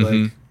that.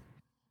 Like,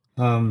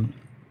 I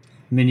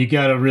mean, you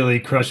got to really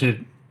crush it.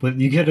 But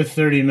you get a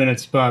 30-minute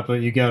spot, but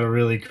you got to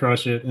really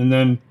crush it. And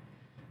then,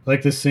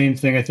 like, the same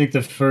thing, I think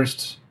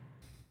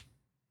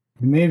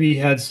maybe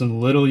had some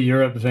little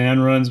Europe van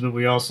runs, but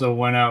we also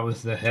went out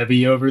with the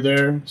heavy over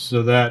there.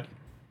 So that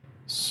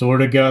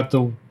sort of got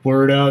the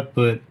word out.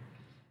 But,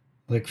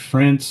 like,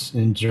 France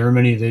and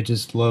Germany, they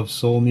just love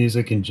soul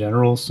music in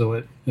general. So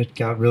it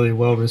got really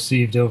well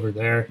received over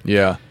there.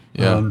 Yeah,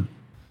 yeah.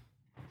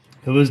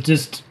 It was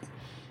just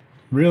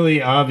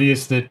really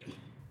obvious that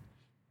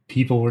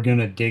people were going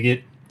to dig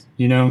it.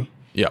 You know?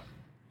 Yeah.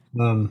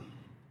 I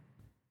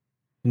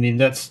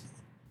mean, it's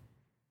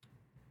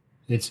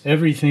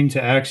everything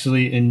to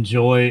actually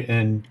enjoy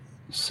and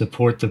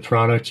support the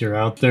product you're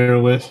out there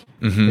with,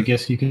 I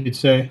guess you could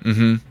say.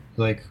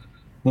 Like,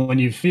 when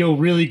you feel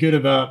really good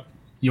about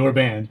your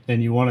band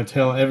and you want to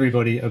tell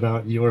everybody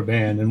about your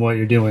band and what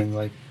you're doing,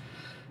 like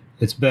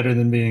it's better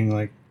than being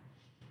like,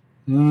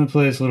 I'm gonna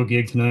play this little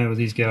gig tonight with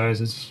these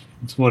guys. It's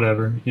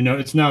whatever.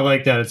 It's not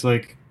like that. It's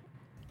like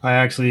I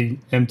actually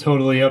am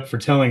totally up for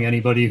telling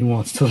anybody who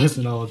wants to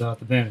listen all about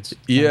the band.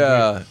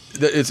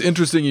 It's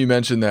interesting you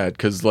mentioned that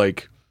because,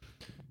 like,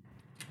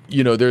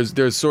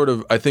 there's sort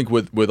of, I think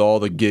with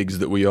all the gigs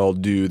that we all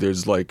do,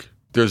 there's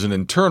an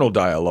internal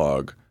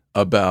dialogue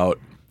about,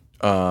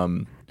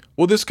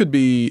 well, this could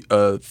be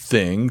a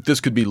thing,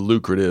 this could be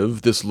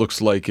lucrative, this looks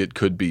like it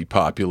could be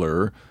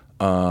popular,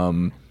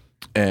 and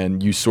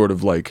you sort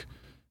of like,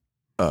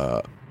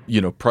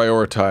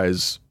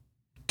 prioritize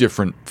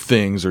different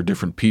things or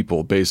different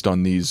people based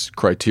on these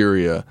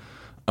criteria,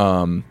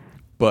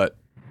 but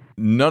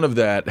none of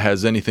that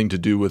has anything to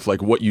do with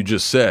like what you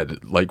just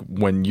said. Like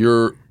when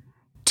you're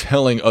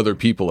telling other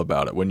people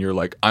about it, when you're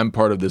like, I'm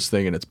part of this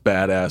thing and it's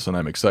badass and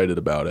I'm excited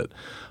about it,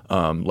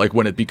 like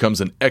when it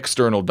becomes an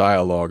external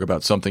dialogue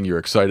about something you're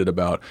excited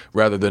about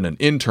rather than an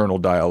internal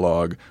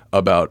dialogue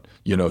about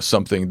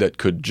something that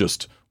could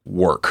just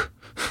work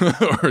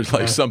or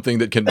like something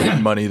that can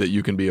make money that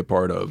you can be a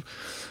part of.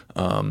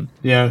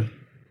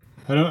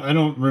 I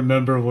don't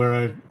remember where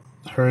I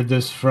heard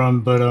this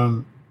from,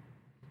 but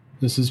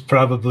this is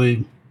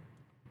probably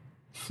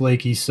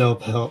flaky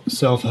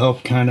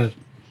self-help kind of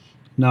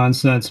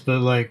nonsense, but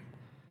like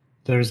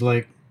there's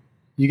like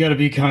you got to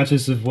be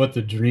conscious of what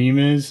the dream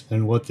is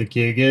and what the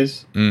gig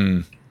is.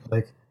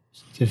 Like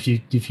if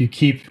you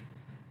keep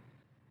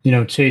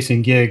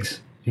chasing gigs,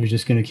 you're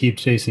just going to keep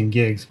chasing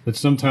gigs. But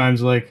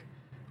sometimes like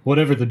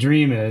whatever the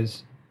dream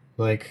is,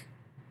 like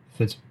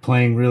if it's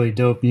playing really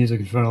dope music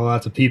in front of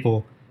lots of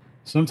people,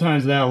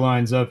 sometimes that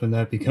lines up and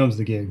that becomes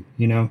the gig,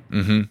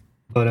 Mm-hmm.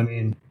 But I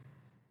mean,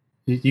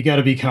 you got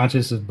to be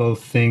conscious of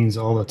both things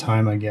all the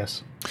time, I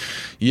guess.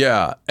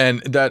 Yeah,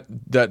 and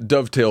that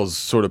dovetails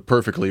sort of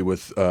perfectly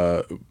with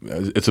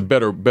it's a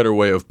better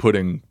way of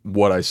putting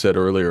what I said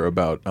earlier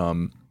about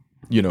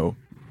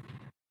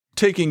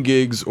taking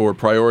gigs or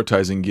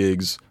prioritizing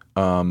gigs,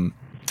 not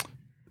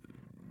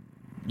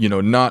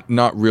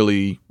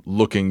really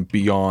looking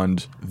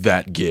beyond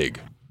that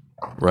gig,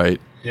 right?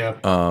 Yeah.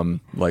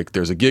 Like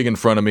there's a gig in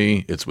front of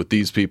me, it's with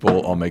these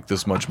people, I'll make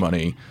this much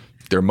money.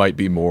 There might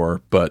be more,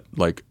 but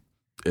like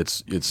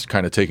it's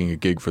kind of taking a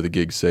gig for the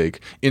gig's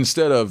sake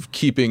instead of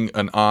keeping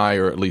an eye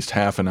or at least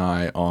half an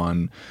eye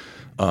on.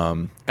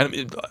 And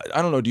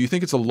I don't know. Do you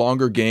think it's a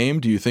longer game?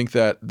 Do you think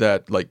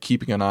that like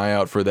keeping an eye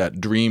out for that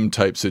dream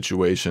type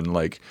situation,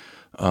 like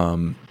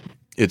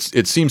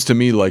it seems to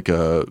me like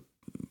a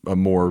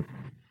more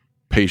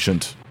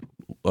patient,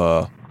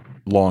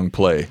 long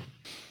play.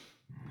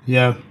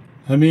 Yeah,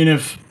 I mean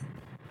if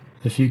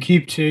you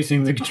keep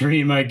chasing the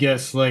dream, I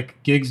guess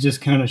like gigs just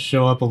kind of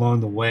show up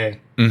along the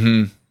way.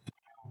 Mm-hmm.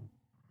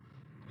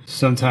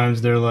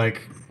 Sometimes they're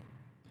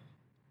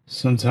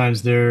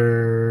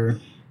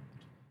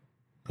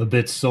a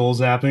bit soul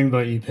zapping,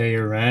 but you pay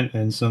your rent,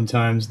 and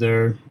sometimes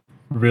they're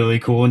really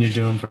cool and you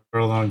do them for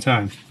a long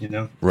time,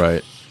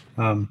 Right.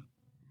 Where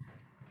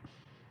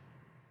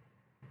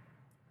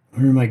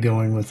am I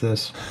going with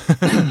this?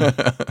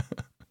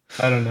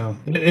 I don't know.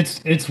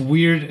 It's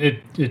weird.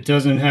 It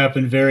doesn't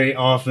happen very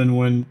often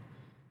when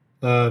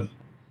the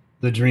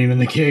dream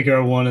and the gig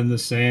are one and the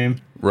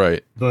same.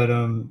 Right. But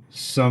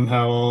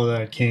somehow all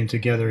that came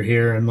together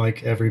here, and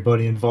like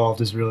everybody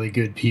involved is really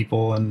good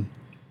people, and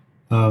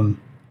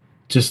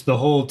just the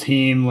whole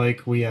team.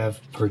 Like we have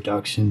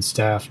production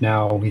staff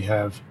now. We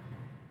have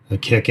a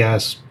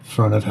kick-ass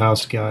front of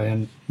house guy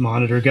and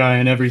monitor guy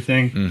and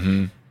everything.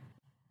 Mm-hmm.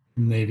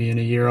 Maybe in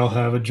a year I'll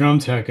have a drum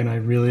tech, and I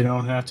really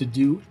don't have to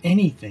do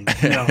anything.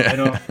 No, I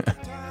don't.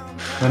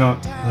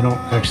 I don't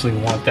actually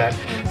want that,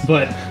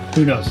 but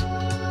who knows?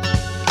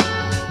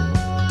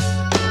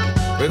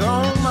 With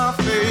all my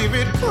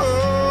favorite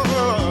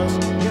colors,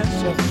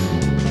 yes,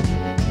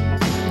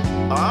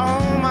 all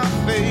my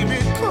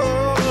favorite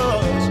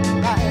colors,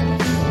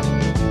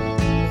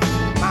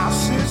 my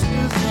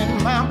sisters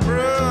and my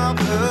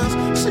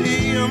brothers,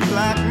 see them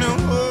like no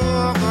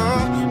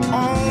other,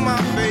 all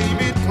my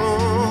favorite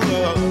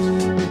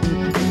colors.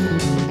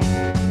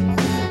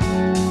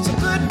 It's a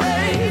good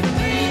day to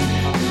be,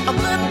 a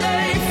good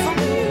day for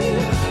me,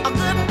 a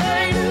good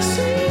day to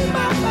see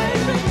my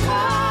favorite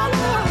colors.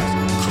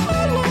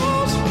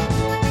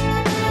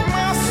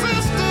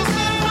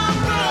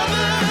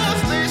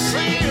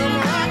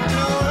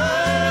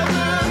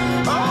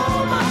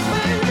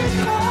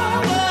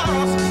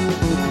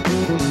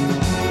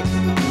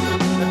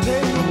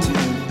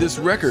 This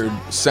record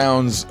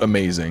sounds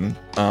amazing,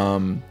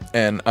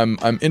 and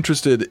I'm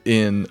interested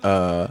in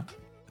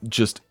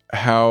just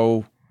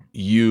how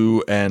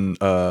you and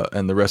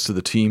the rest of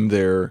the team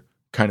there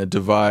kind of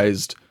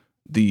devised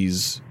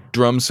these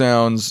drum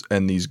sounds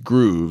and these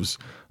grooves.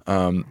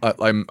 I'm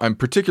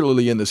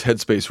particularly in this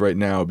headspace right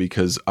now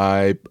because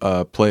I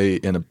play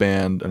in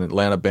an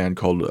Atlanta band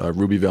called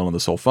Rubyville and the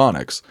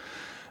Sulphonics.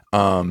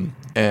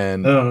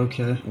 And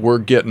okay. we're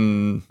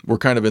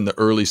kind of in the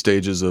early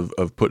stages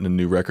of putting a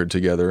new record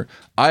together.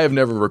 I have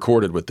never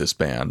recorded with this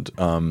band.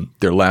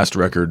 Their last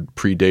record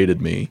predated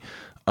me.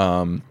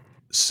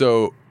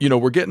 So,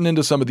 we're getting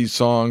into some of these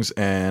songs,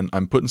 and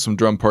I'm putting some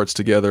drum parts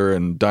together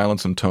and dialing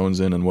some tones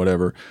in and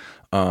whatever.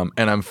 And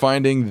I'm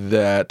finding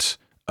that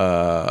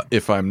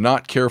if I'm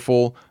not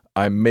careful,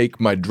 I make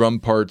my drum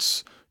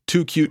parts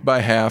too cute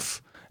by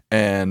half,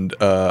 and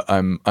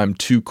I'm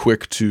too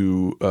quick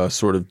to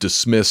sort of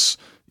dismiss,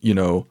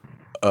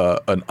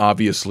 an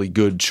obviously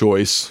good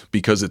choice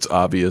because it's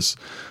obvious.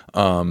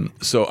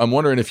 So I'm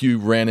wondering if you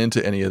ran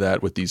into any of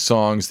that with these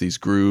songs, these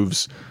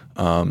grooves,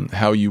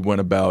 how you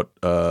went about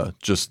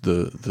just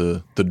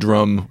the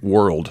drum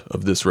world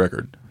of this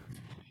record.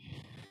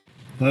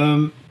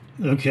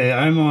 Okay,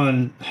 I'm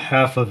on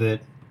half of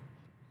it.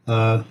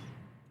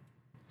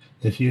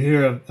 If you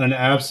hear an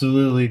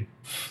absolutely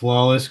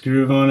flawless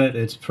groove on it,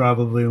 it's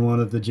probably one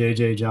of the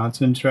J.J.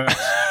 Johnson tracks.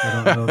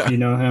 I don't know if you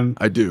know him.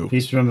 I do.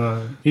 He's in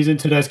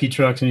Tedeschi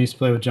Trucks and he used to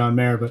play with John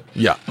Mayer, but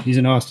yeah, he's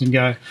an Austin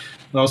guy.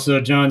 Also,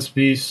 John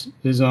Spees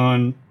is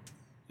on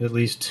at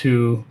least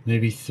 2,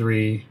 maybe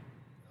 3.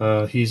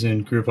 He's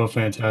in Grupo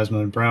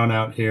Fantasma and Brown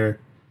Out Here,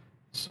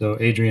 so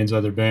Adrian's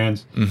other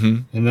bands.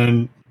 Mm-hmm. And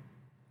then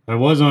I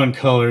was on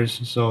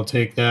Colors, so I'll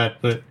take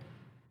that. But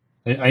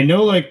I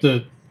know like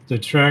the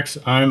tracks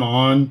I'm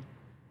on,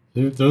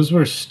 those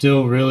were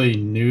still really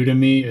new to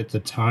me at the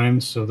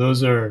time. So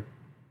those are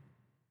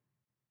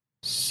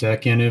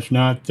second, if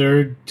not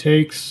third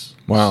takes.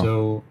 Wow.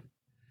 So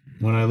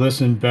when I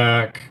listen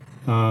back,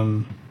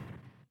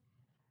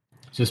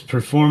 just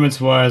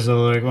performance-wise, I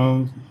was like,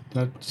 well,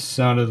 that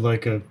sounded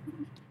like a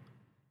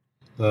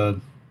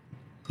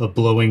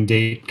blowing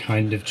date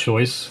kind of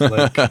choice.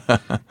 Like,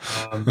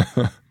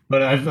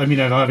 but I've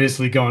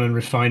obviously gone and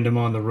refined them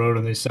on the road,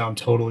 and they sound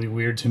totally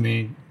weird to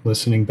me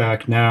listening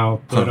back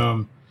now. But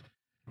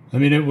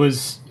it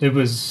was.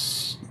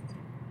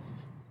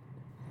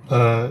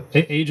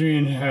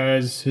 Adrian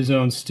has his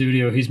own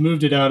studio. He's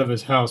moved it out of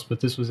his house, but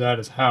this was at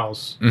his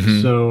house.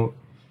 Mm-hmm. So,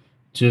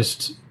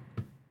 just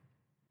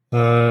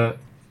not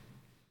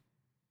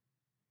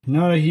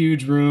a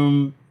huge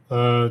room.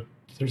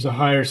 There's a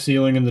higher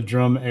ceiling in the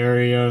drum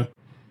area.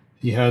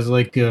 He has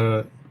like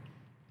a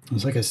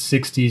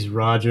 60s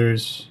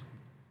Rogers.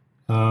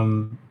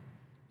 And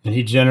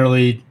he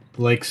generally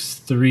likes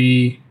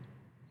 3,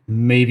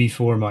 maybe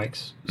 4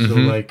 mics. So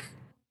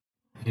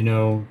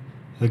Mm-hmm.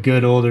 a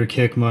good older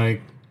kick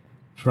mic,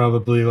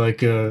 probably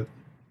like a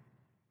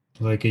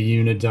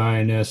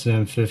Unidyne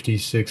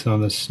SM56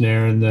 on the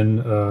snare, and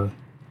then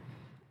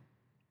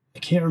I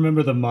can't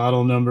remember the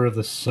model number of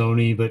the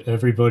Sony, but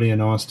everybody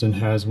in Austin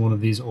has one of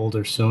these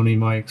older Sony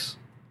mics.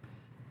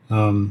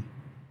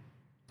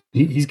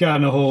 He's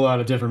gotten a whole lot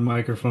of different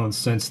microphones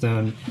since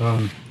then,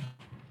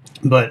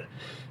 but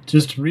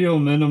just real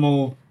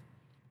minimal.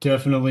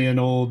 Definitely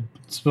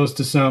it's supposed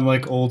to sound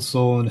like old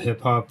soul and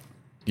hip hop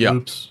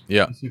loops,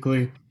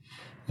 basically.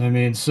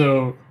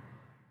 So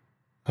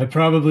I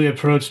probably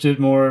approached it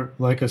more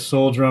like a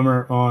soul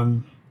drummer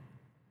on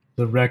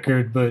the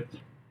record, but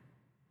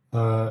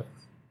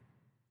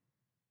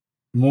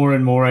more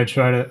and more I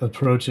try to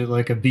approach it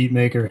like a beat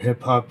maker,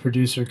 hip hop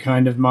producer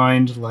kind of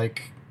mind.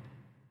 Like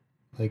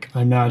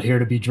I'm not here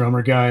to be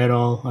drummer guy at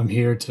all. I'm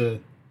here to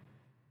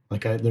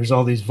there's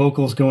all these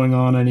vocals going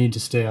on. I need to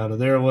stay out of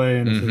their way.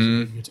 And if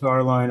there's a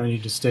guitar line, I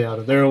need to stay out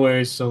of their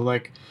way. So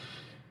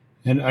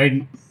and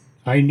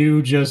I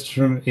knew just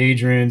from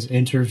Adrian's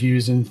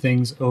interviews and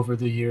things over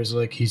the years,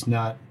 like he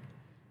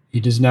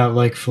does not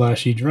like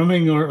flashy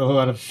drumming or a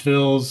lot of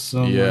fills.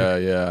 So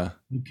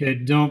okay,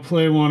 don't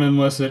play one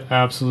unless it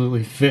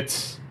absolutely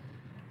fits.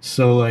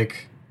 So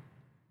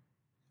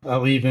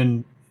I'll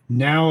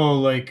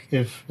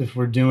if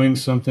we're doing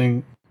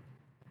something,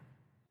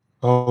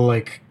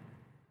 I'll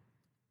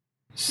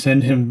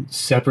send him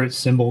separate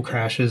cymbal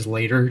crashes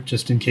later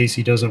just in case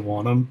he doesn't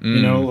want them.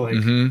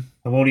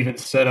 I won't even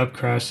set up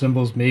crash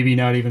cymbals, maybe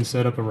not even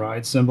set up a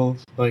ride cymbal.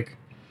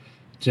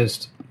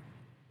 Just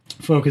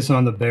focus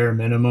on the bare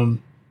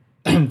minimum.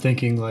 I'm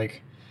thinking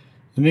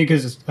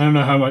because I don't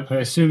know how much, I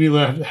assume you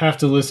have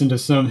to listen to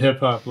some hip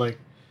hop. There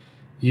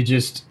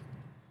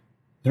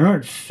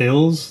aren't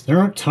fills, there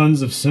aren't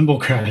tons of cymbal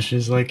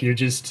crashes.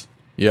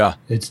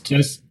 It's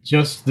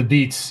just the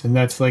beats, and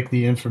that's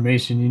the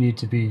information you need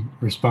to be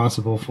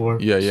responsible for.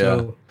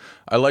 So,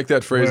 I like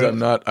that phrase. I'm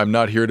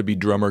not here to be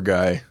drummer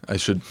guy. I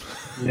should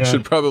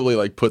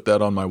probably put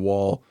that on my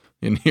wall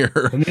in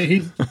here.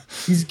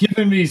 He's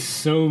given me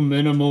so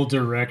minimal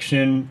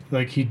direction.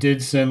 He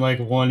did send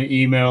one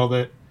email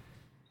that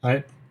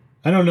I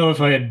don't know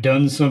if I had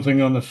done something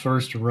on the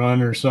first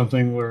run or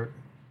something where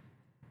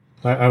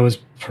I was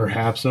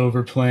perhaps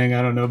overplaying.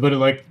 I don't know, but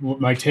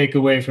my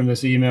takeaway from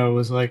this email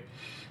was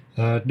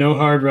no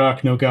hard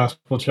rock, no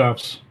gospel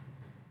chops.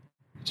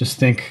 Just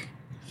think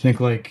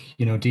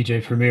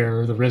DJ Premier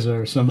or the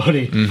RZA or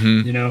somebody.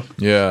 Mm-hmm.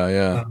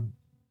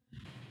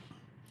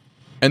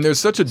 And there's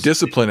such a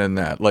discipline in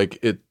that.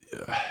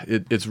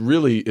 It's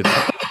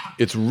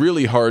it's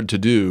really hard to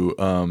do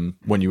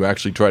when you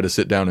actually try to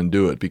sit down and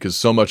do it, because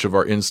so much of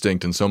our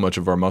instinct and so much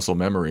of our muscle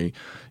memory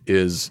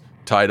is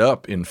tied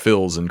up in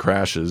fills and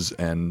crashes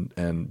and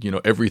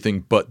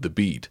everything but the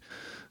beat.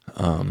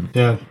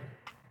 Yeah.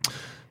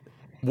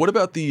 What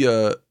about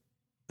the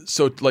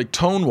so like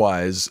tone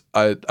wise,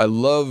 I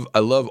love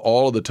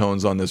all of the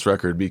tones on this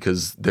record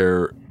because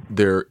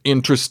they're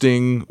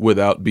interesting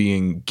without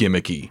being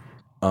gimmicky.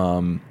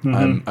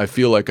 I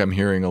feel like I'm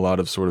hearing a lot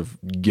of sort of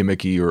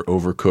gimmicky or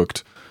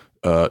overcooked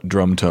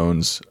drum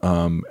tones,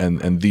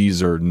 and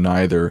these are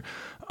neither.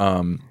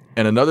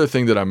 And another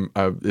thing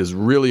that is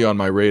really on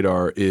my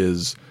radar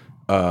is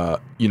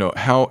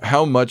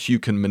how much you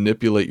can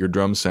manipulate your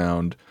drum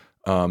sound,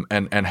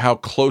 and how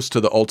close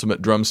to the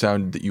ultimate drum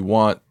sound that you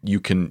want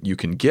you can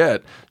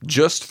get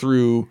just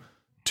through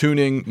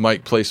tuning,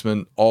 mic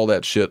placement, all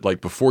that shit, like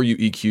before you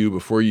EQ,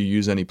 before you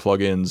use any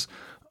plugins.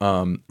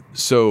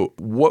 So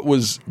what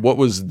was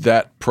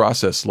that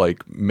process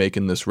like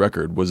making this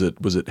record? Was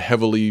it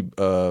heavily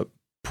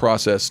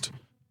processed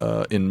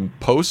in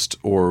post,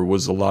 or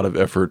was a lot of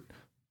effort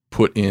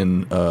put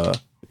in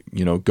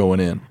going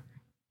in?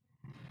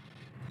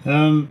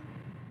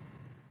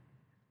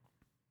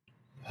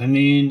 I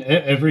mean,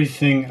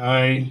 everything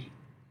I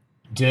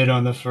did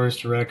on the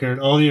first record,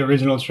 all the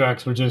original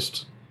tracks were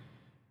just,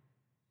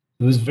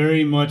 it was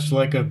very much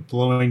like a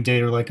Blowing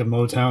Date or like a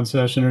Motown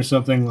session or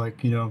something.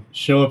 Like,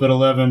 show up at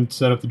 11,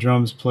 set up the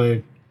drums,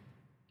 play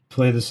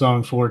the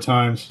song 4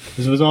 times.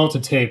 Because it was all to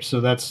tape,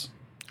 so it's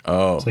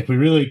like we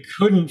really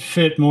couldn't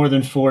fit more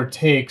than 4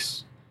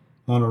 takes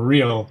on a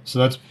reel.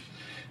 So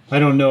I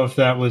don't know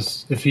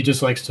if he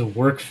just likes to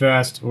work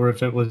fast or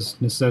if it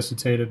was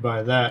necessitated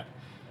by that.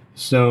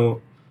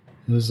 So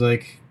it was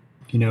like,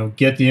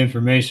 get the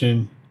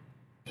information,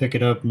 pick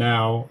it up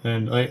now.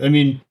 And I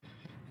mean,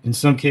 in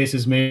some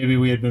cases, maybe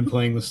we had been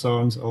playing the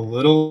songs a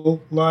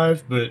little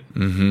live, but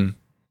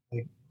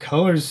like,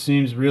 Colors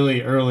seems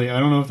really early. I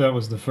don't know if that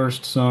was the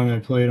first song I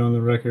played on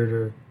the record,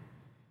 or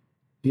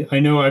I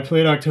know I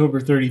played October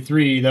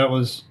 33. That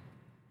was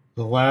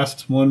the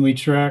last one we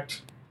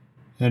tracked,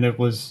 and it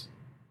was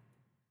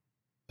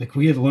like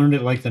we had learned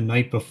it like the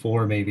night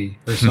before, maybe,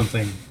 or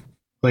something.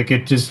 Like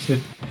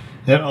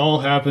it all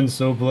happened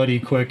so bloody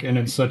quick and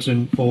in such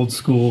an old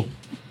school,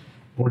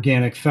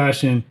 organic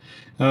fashion.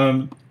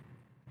 I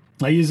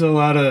use a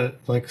lot of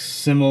like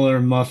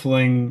similar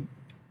muffling.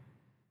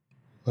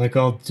 Like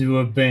I'll do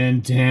a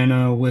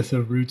bandana with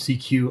a Roots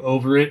EQ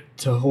over it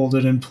to hold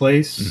it in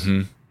place.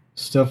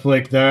 Stuff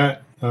like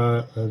that.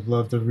 I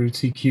love the Roots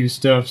EQ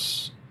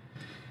stuffs.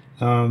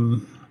 I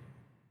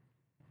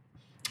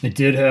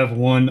did have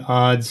one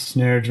odd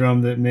snare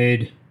drum that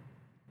made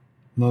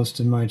most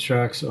of my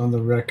tracks on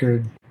the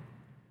record.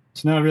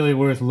 It's not really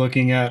worth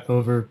looking at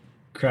over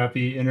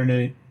crappy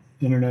internet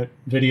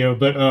video,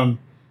 but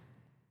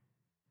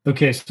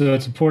okay, so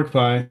it's a pork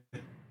pie.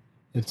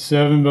 It's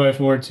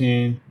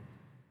 7x14.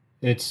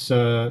 It's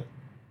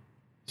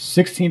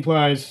 16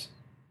 plies.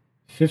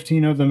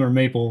 15 of them are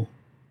maple,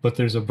 but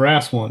there's a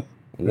brass one.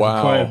 There's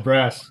a ply of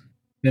brass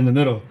in the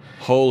middle.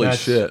 Holy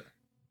shit!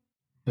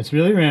 It's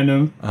really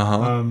random.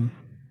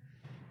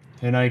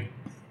 And I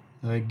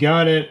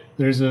got it.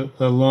 There's a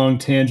long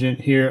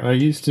tangent here. I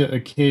used to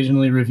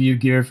occasionally review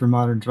gear for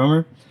Modern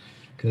Drummer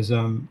because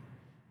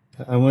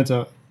I went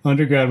to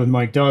undergrad with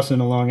Mike Dawson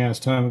a long ass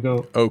time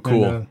ago. Oh,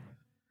 cool. And,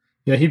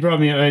 yeah, he brought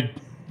me. I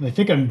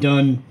think I'm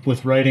done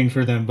with writing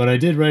for them, but I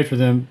did write for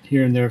them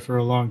here and there for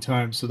a long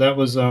time. So that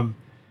was one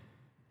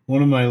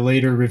of my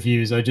later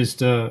reviews. I just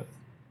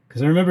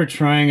because I remember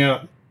trying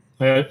out.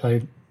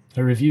 I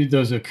reviewed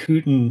those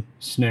Akutin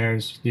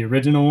snares, the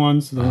original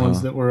ones, the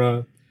ones that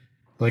were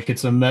like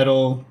it's a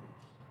metal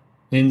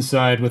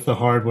inside with the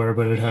hardware,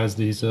 but it has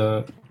these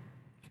the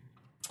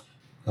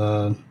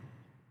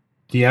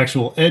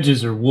actual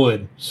edges are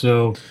wood.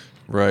 So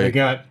right. I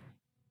got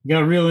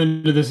real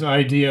into this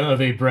idea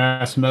of a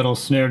brass metal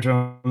snare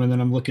drum, and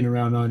then I'm looking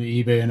around on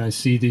eBay and I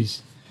see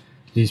these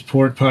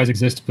pork pies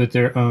exist, but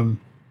they're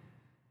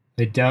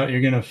I doubt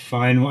you're gonna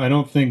find one. I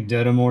don't think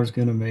Dedamore's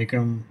gonna make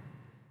them.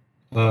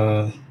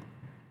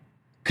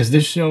 Because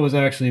the shell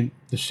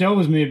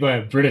was made by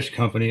a British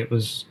company. It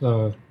was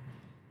a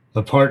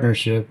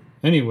partnership.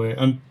 Anyway,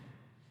 I'm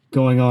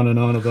going on and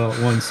on about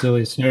one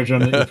silly snare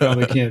drum that you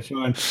probably can't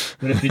find.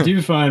 But if you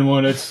do find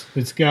one,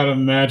 it's got a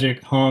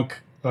magic honk.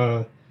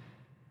 There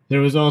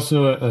was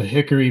also a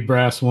hickory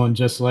brass one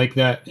just like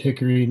that.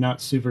 Hickory,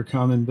 not super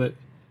common, but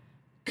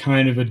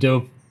kind of a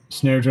dope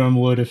snare drum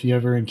wood if you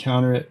ever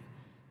encounter it.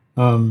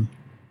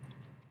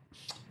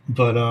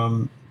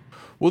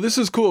 Well, this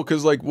is cool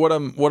because like what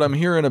I'm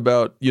hearing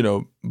about,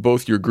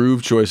 both your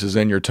groove choices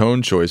and your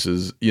tone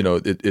choices,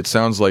 it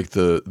sounds like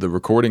the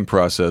recording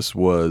process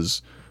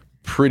was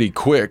pretty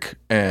quick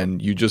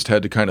and you just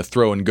had to kind of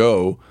throw and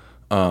go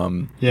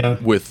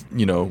with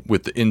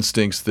the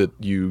instincts that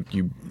you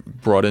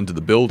brought into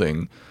the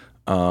building.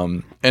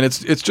 And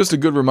it's just a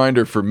good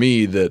reminder for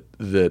me that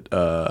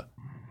the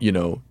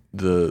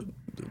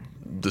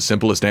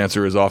simplest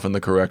answer is often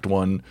the correct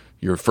one.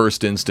 Your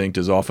first instinct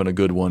is often a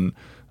good one.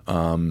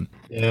 Yeah.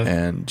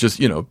 And just,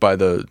 by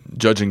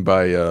judging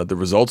by the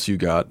results you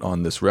got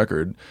on this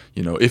record,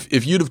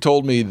 if you'd have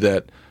told me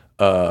that,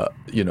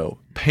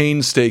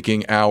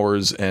 painstaking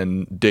hours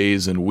and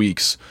days and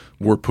weeks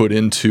were put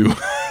into,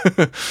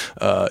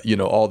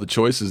 all the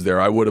choices there,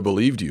 I would have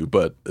believed you.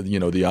 But,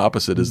 the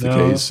opposite is the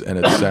case, and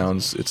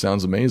it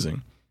sounds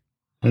amazing.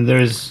 And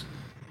there's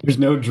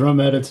no drum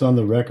edits on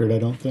the record, I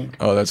don't think.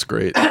 Oh, that's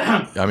great.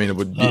 I mean, it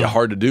would be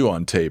hard to do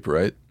on tape,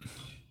 right?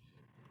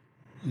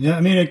 Yeah,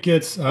 I mean, it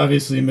gets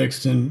obviously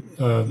mixed in.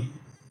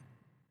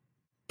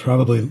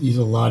 Probably he's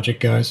a Logic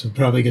guy, so it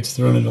probably gets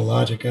thrown into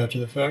Logic after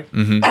the fact.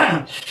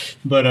 Mm-hmm.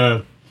 But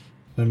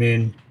I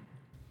mean,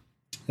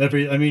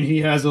 he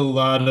has a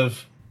lot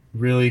of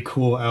really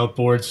cool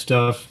outboard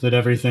stuff that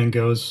everything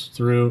goes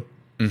through.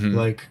 Mm-hmm.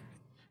 Like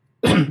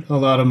a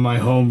lot of my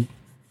home,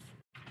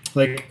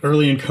 like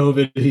early in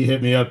COVID, he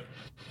hit me up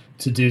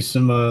to do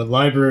some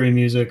library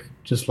music,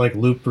 just like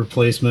loop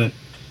replacement.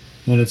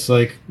 And it's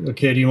like,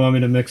 okay, do you want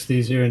me to mix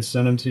these here and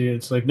send them to you?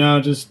 It's like,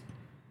 no, just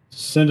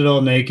send it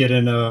all naked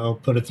and I'll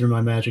put it through my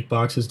magic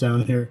boxes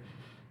down here.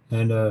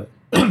 And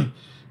I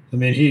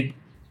mean,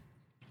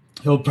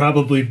 he'll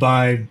probably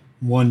buy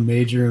one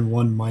major and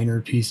one minor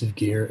piece of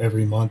gear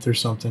every month or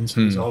something. So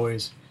he's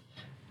always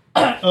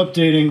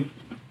updating,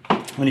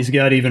 and he's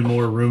got even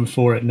more room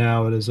for it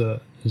now at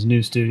his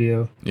new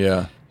studio.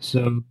 Yeah.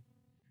 So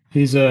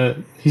he's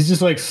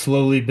just like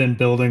slowly been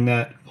building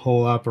that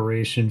whole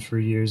operation for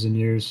years and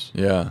years.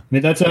 Yeah. I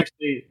mean, that's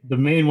actually the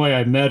main way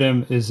I met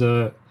him is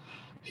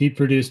he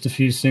produced a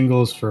few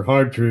singles for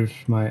Hard Proof,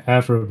 my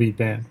Afrobeat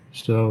band.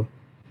 So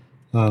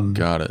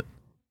got it.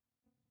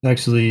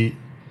 Actually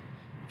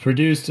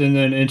produced and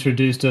then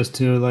introduced us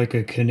to like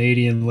a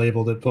Canadian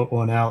label that put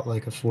one out,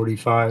 like a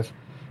 45.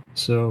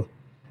 So,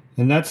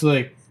 and that's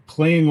like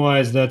playing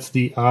wise, that's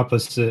the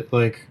opposite.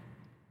 Like,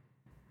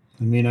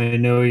 I mean, I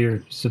know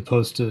you're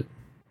supposed to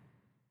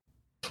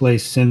play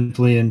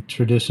simply in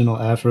traditional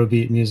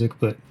Afrobeat music,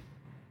 but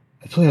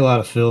I play a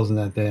lot of fills in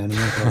that band. I'm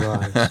not gonna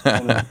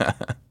lie.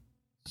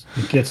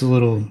 It gets a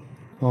little,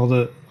 all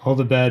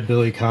the bad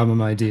Billy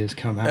Cobham ideas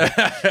come out.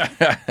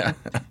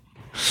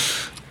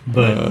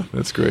 But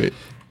that's great.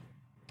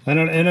 I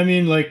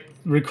mean, like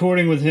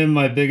recording with him,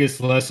 my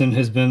biggest lesson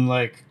has been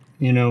like,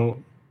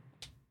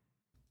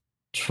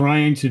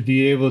 trying to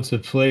be able to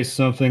play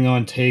something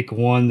on take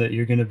one that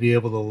you're going to be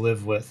able to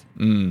live with.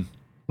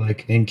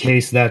 Like, in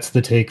case that's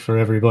the take for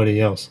everybody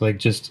else, like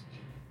just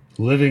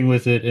living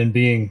with it and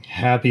being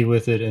happy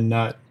with it and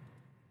not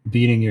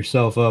beating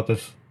yourself up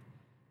if,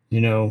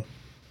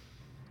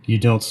 you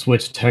don't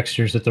switch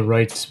textures at the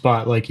right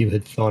spot like you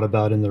had thought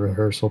about in the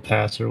rehearsal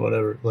pass or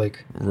whatever.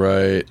 Like,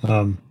 right.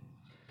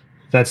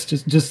 That's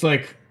just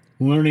like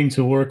learning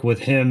to work with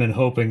him and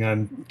hoping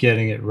I'm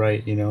getting it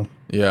right,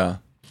 Yeah.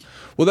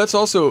 Well, that's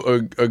also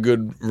a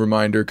good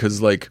reminder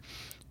because, like,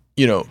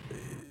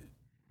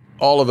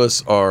 all of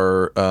us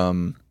are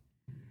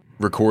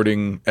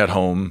recording at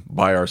home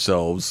by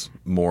ourselves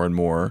more and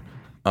more.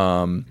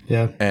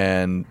 Yeah.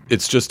 And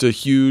it's just a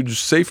huge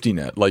safety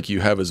net. Like, you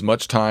have as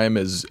much time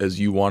as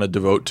you want to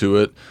devote to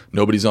it.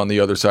 Nobody's on the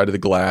other side of the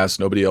glass.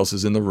 Nobody else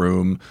is in the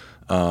room.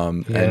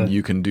 And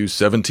you can do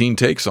 17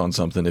 takes on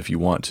something if you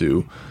want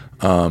to.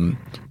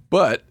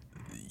 But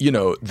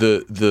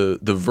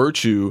the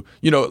virtue,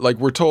 like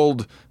we're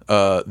told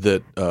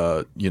that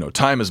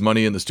time is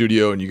money in the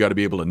studio and you got to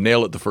be able to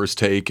nail it the first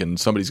take, and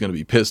somebody's going to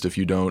be pissed if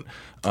you don't.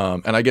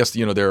 And I guess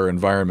there are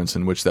environments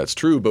in which that's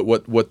true, but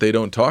what they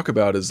don't talk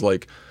about is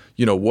like,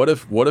 what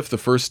if the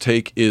first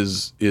take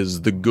is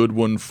the good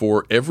one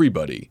for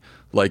everybody?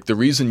 Like, the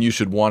reason you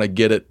should want to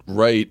get it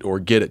right or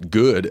get it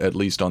good, at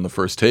least on the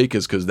first take,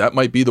 is because that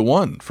might be the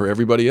one for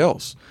everybody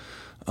else.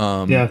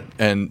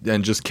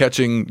 And just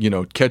catching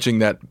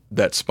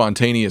that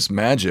spontaneous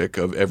magic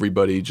of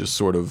everybody just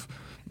sort of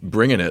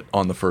bringing it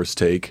on the first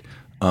take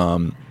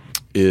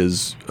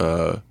is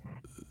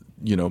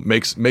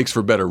makes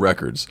for better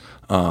records.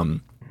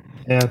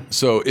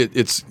 So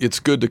it's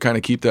good to kind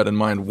of keep that in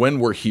mind when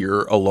we're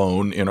here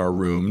alone in our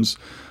rooms.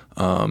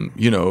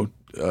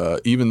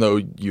 Even though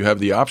you have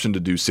the option to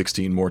do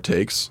 16 more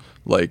takes,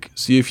 like,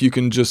 see if you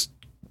can just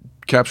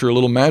capture a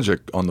little magic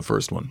on the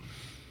first one.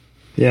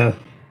 Yeah.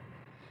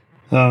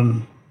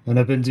 And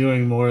I've been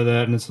doing more of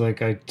that, and it's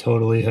like I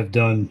totally have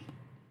done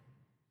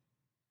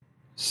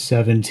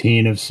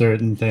 17 of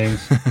certain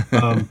things.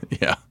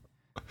 Yeah.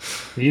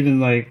 Even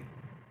like,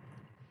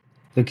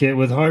 okay,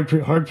 with Hard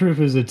Proof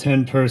is a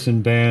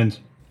 10-person band,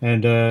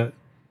 and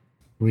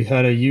we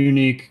had a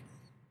unique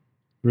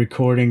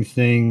recording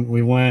thing.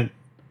 We went.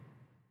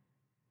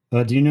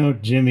 Do you know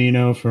Jim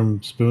Eno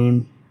from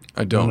Spoon?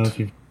 I don't.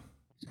 I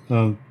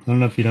don't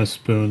know if you know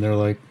Spoon. They're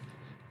like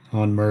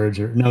on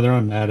Merge, or no, they're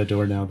on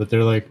Matador now, but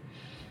they're like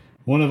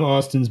one of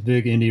Austin's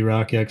big indie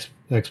rock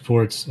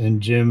exports.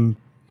 And Jim,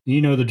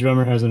 the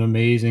drummer, has an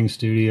amazing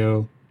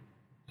studio,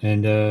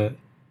 and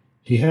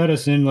he had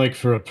us in like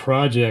for a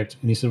project,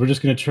 and he said, we're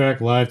just going to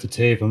track live to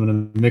tape. I'm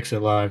going to mix it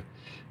live.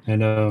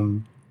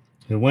 And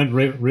it went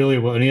really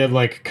well. And he had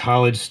like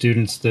college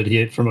students that he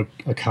had from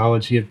a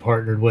college he had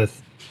partnered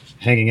with,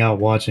 hanging out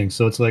watching.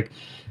 So it's like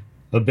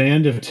a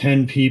band of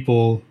 10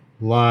 people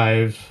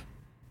live.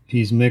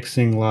 He's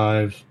mixing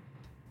live,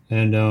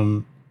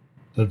 and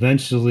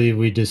eventually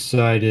we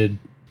decided,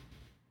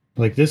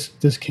 like,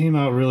 this came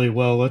out really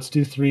well. Let's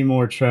do 3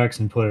 more tracks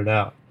and put it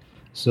out.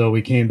 So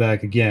we came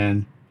back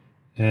again,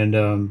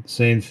 and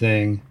same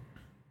thing,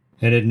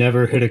 and it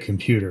never hit a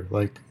computer.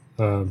 Like,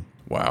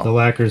 Wow. the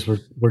lacquers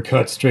were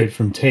cut straight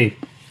from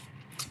tape.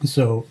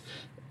 So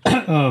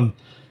I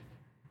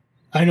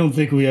don't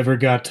think we ever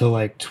got to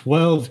like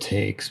 12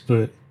 takes,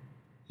 but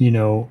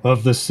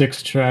of the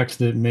 6 tracks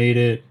that made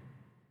it,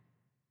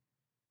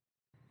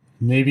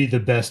 maybe the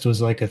best was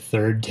like a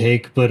 3rd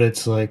take. But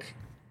it's like,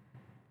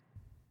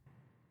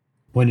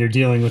 when you're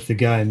dealing with the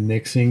guy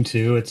mixing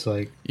too, it's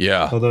like,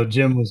 Yeah. although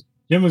Jim was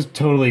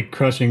totally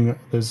crushing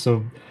this,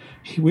 so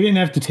we didn't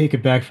have to take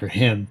it back for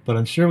him, but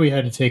I'm sure we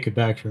had to take it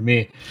back for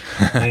me.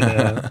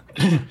 And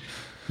I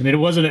mean,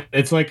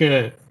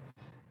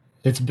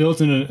 it's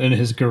built in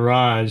his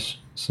garage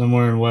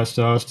somewhere in West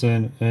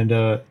Austin,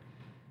 and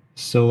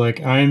so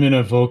like I'm in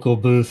a vocal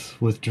booth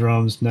with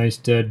drums, nice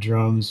dead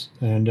drums,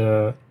 and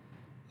the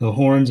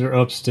horns are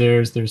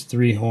upstairs. There's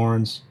 3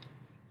 horns.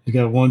 You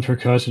got 1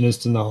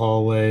 percussionist in the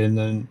hallway, and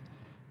then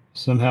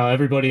somehow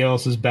everybody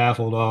else is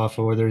baffled off,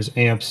 or there's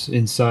amps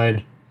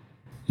inside,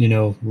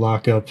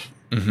 lock up.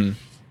 Mm-hmm.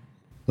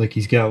 Like,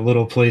 he's got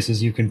little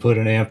places you can put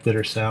an amp that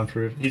are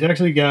soundproof. He's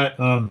actually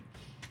got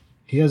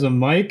he has a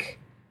mic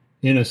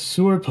in a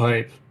sewer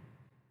pipe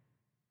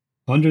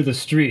under the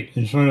street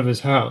in front of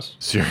his house.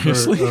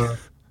 Seriously?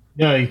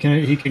 Yeah,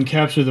 he can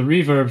capture the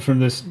reverb from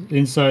this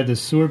inside the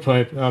sewer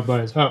pipe out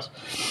by his house.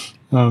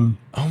 Oh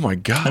my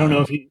God. I don't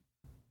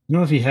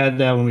know if he had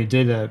that when we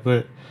did that,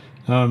 but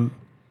and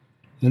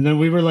then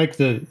we were like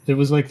it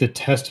was like the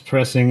test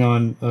pressing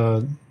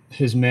on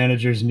his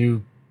manager's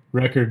new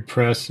record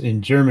press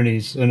in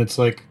Germany's, and it's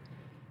like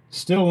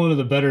still one of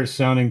the better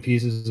sounding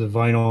pieces of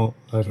vinyl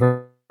I've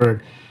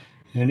heard.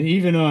 And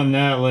even on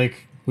that,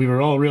 like, we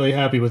were all really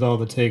happy with all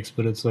the takes,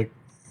 but it's like,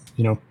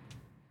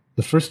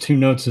 the first 2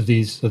 notes of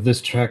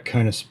this track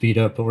kind of speed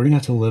up, but we're gonna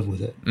have to live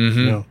with it.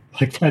 Mm-hmm.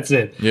 Like, that's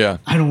it. Yeah.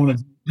 I don't want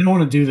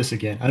to do this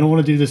again. I don't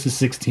want to do this the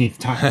 16th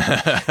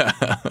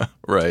time.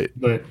 Right.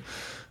 But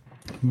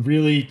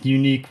really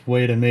unique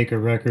way to make a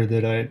record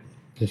that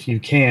if you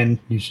can,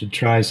 you should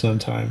try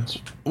sometimes.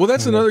 Well,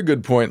 that's another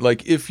good point.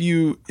 Like, if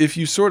you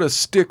sort of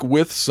stick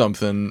with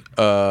something,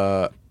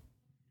 a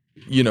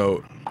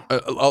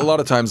lot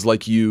of times,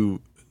 like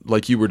you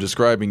were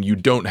describing, you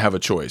don't have a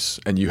choice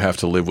and you have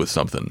to live with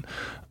something.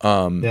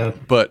 Yeah.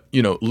 But,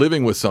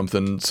 living with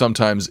something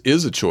sometimes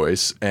is a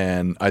choice.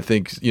 And I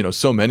think,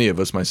 so many of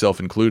us, myself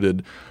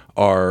included,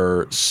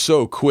 are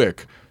so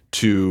quick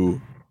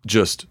to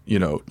just,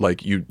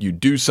 like you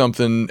do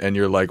something and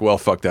you're like, well,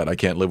 fuck that. I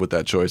can't live with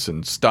that choice,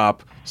 and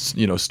stop,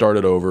 start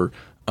it over.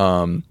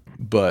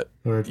 But,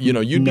 Or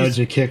you nudge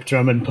a kick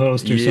drum and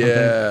post or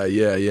something.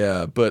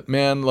 Yeah. But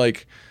man,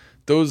 like,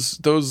 those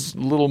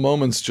little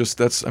moments,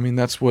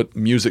 that's what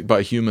music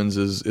by humans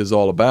is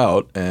all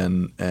about.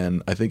 And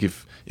I think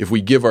if we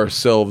give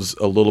ourselves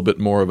a little bit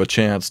more of a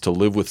chance to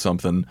live with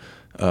something,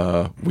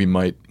 we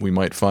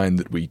might find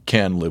that we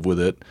can live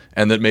with it,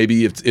 and that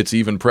maybe it's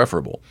even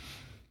preferable.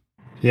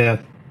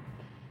 Yeah.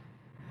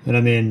 And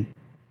I mean,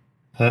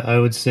 I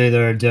would say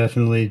there are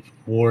definitely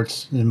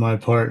warts in my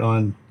part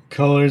on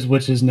Colors,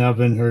 which has now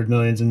been heard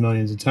millions and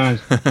millions of times.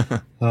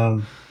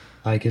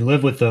 I can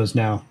live with those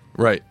now.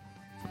 Right.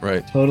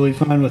 Totally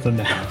fine with them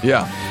now.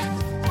 Yeah.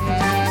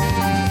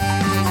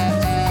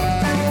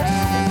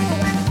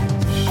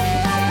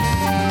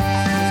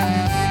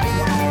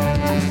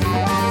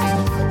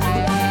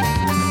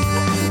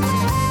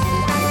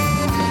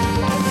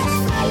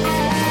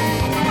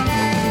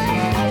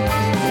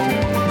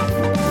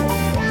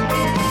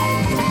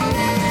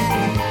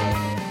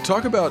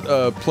 Talk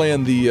about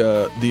playing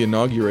the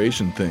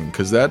inauguration thing,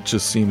 because that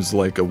just seems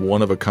like a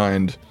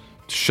one-of-a-kind,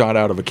 shot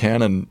out of a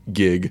cannon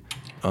gig.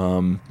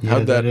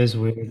 That is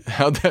weird.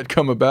 How'd that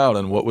come about,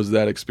 and what was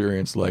that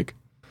experience like?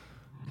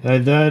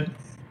 That,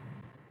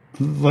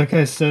 like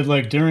I said,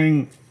 like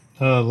during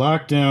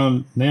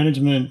lockdown,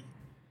 management,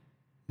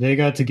 they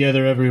got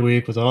together every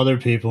week with all their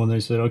people, and they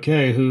said,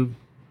 okay, who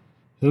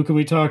can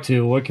we talk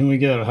to? What can we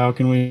get? How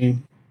can we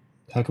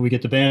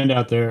get the band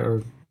out there?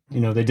 Or,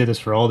 they did this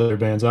for all their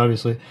bands,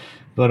 obviously.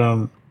 But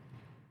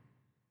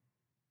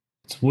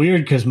it's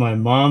weird because my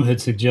mom had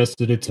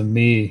suggested it to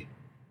me.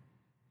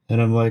 And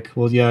I'm like,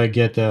 well, yeah, I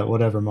get that.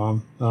 Whatever,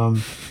 Mom.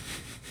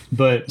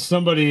 But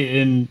somebody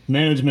in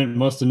management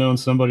must have known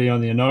somebody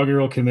on the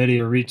inaugural committee,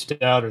 or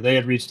they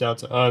had reached out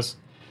to us.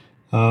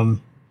 I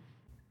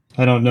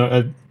don't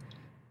know.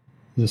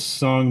 The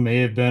song may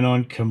have been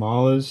on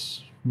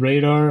Kamala's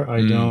radar.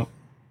 I'm not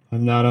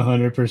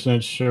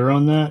 100% sure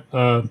on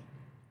that.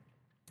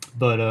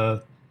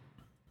 But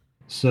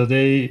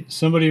so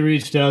somebody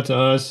reached out to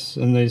us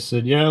and they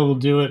said, yeah, we'll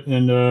do it.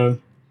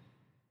 And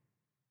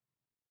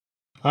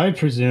I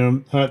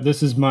presume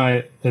this is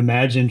my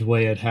imagined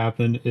way it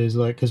happened, is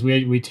like, because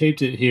we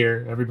taped it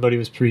here, everybody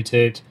was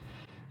pre-taped.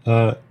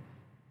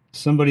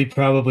 somebody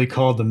probably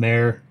called the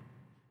mayor.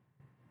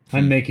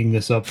 I'm making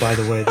this up, by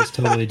the way. This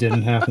totally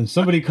didn't happen.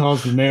 Somebody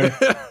calls the mayor,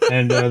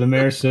 and the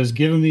mayor says,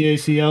 "Give him the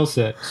ACL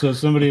set." So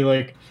somebody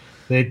like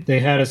they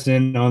had us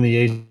in on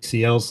the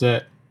ACL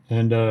set,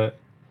 and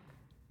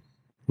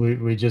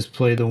we just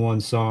played the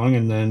one song,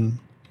 and then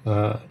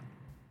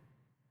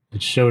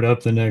it showed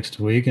up the next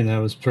week, and that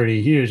was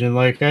pretty huge. And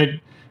like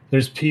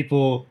there's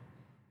people,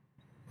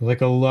 like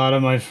a lot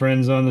of my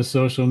friends on the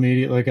social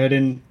media. Like I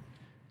didn't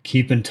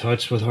keep in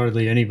touch with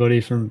hardly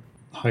anybody from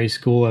high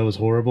school. I was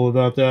horrible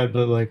about that,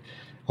 but like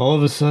all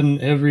of a sudden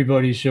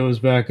everybody shows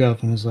back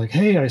up and is like,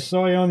 "Hey, I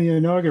saw you on the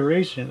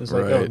inauguration." It's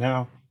like, Right.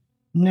 "Oh,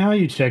 now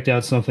you checked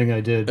out something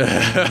I did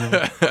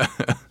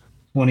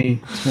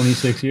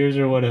 26 years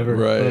or whatever."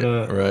 Right,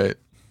 But right.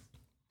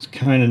 it's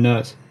kind of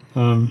nuts.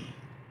 I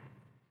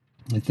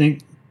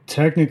think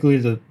technically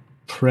the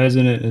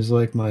president is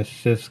like my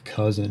fifth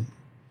cousin.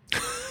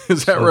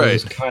 Is that So right?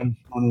 it's kind of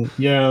funny.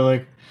 Yeah,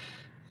 like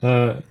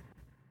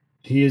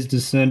he is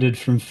descended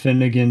from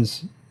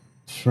Finnegans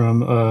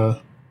from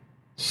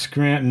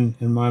Scranton,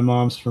 and my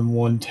mom's from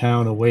one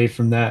town away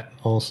from that,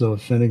 also a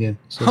Finnegan.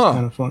 So Huh. it's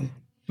kind of funny.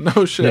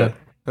 No shit. Yeah.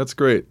 That's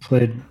great.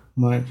 Played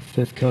my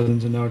fifth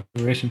cousin's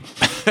inauguration.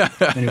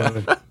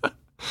 Anyway,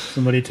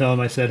 somebody tell him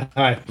I said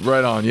hi.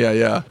 Right on. Yeah,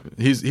 yeah.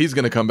 He's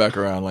gonna come back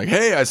around like,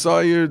 "Hey, I saw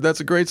you. That's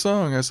a great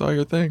song. I saw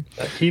your thing."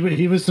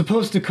 He was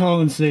supposed to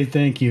call and say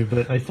thank you,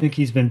 but I think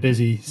he's been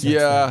busy since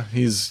Yeah,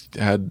 he's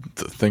had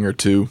a thing or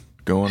two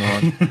going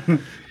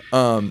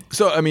on.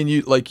 So I mean,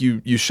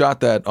 you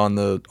shot that on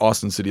the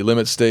Austin City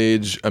Limits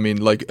stage. I mean,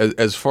 like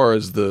as far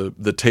as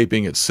the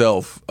taping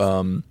itself,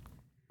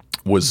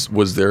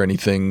 was there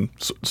anything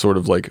sort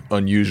of like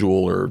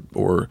unusual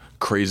or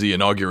crazy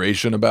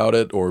inauguration about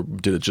it, or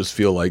did it just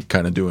feel like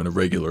kind of doing a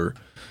regular,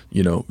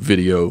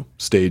 video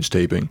stage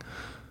taping?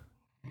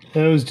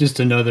 That was just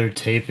another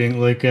taping.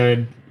 Like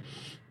it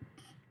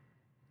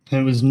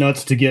was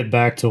nuts to get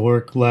back to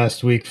work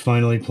last week,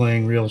 finally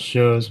playing real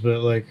shows.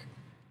 But like,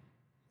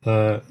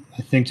 I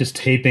think just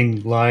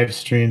taping live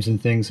streams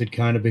and things had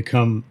kind of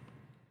become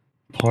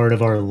part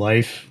of our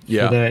life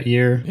Yeah. for that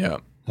year. Yeah.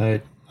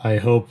 I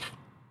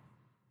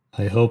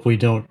hope we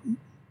don't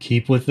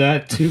keep with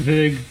that too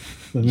big.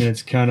 I mean,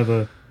 it's kind of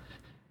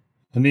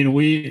and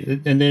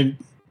then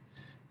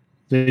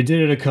they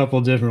did it a couple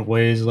different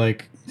ways,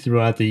 like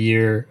throughout the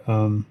year.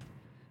 It'd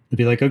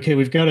be like, okay,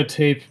 we've got to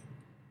tape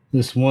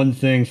this one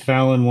thing.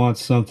 Fallon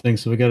wants something,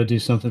 so we got to do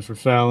something for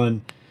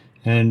Fallon,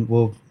 and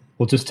we'll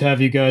just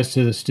have you guys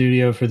to the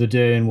studio for the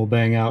day, and we'll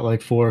bang out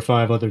like 4 or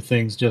 5 other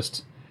things,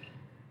 just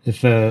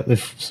if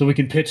so we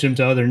can pitch them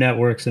to other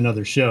networks and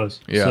other shows.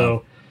 Yeah.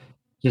 So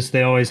just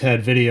they always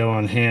had video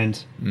on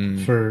hand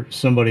for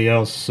somebody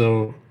else,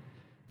 so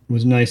it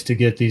was nice to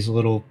get these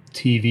little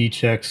TV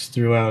checks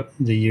throughout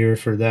the year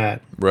for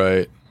that.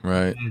 Right.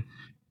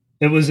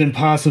 It was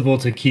impossible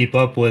to keep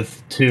up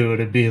with too.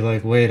 To be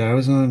like, wait, I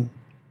was on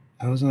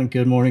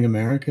Good Morning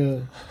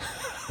America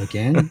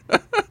again.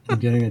 I'm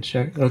getting a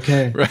check.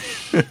 Okay, Right.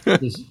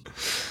 Just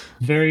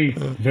very,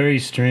 very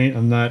strange.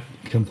 I'm not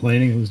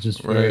complaining. It was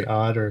just very Right.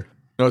 odd. Or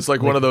No, it's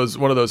like one of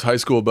those high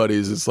school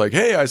buddies. It's like,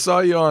 "Hey, I saw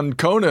you on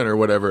Conan or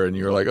whatever," and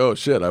you're like, "Oh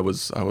shit, I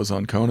was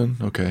on Conan."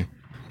 Okay.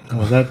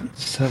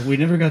 we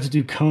never got to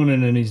do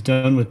Conan, and he's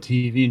done with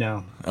TV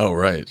now. Oh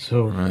right.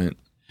 So Right.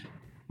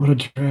 what a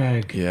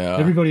drag. Yeah.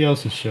 Everybody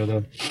else's show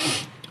though.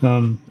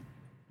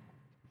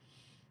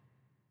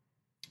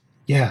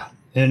 Yeah,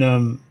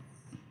 and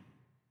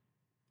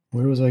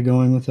where was I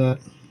going with that?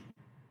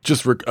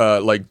 Just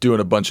like doing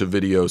a bunch of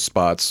video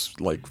spots,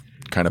 like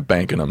kind of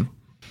banking them.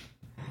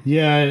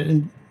 Yeah,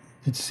 and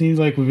it seems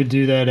like we would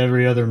do that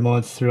every other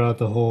month throughout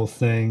the whole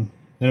thing.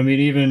 And I mean,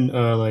 even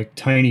like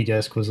Tiny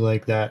Desk was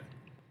like that.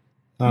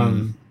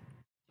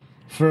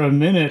 For a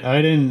minute,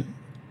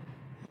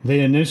 they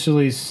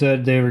initially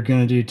said they were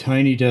going to do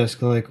Tiny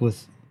Desk like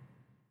with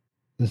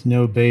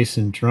no bass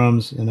and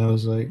drums, and I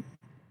was like,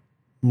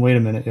 wait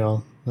a minute,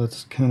 y'all.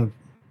 That's kind of...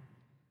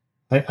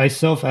 I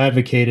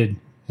self-advocated,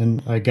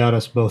 and I got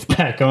us both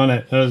back on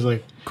it. I was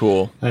like...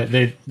 Cool.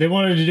 They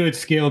wanted to do it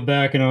scaled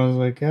back, and I was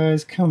like,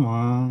 guys, come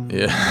on.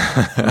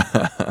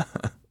 Yeah.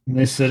 And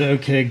they said,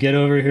 okay, get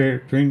over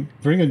here,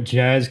 bring a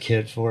jazz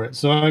kit for it.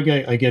 So I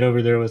get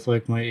over there with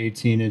like my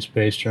 18-inch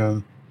bass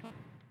drum.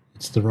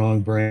 It's the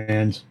wrong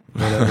brand,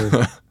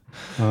 whatever.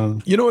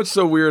 You know what's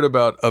so weird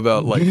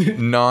about like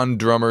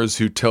non-drummers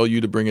who tell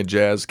you to bring a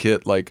jazz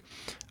kit? Like,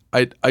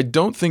 I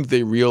don't think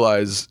they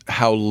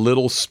how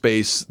little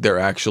space they're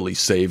actually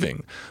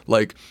saving.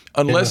 Like,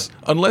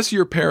 unless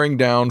you're paring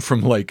down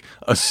from like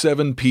a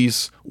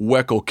 7-piece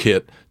Weckl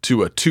kit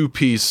to a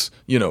 2-piece,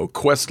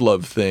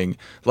 Questlove thing,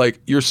 like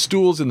your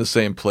stool's in the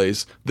same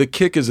place, the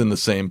kick is in the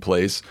same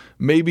place.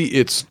 Maybe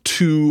it's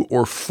 2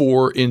 or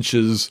 4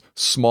 inches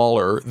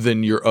smaller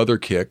than your other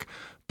kick,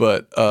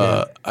 but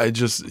I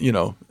just,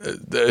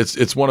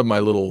 it's one of my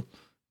little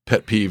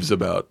pet peeves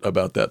about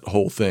that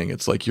whole thing.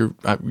 It's like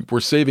we're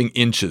saving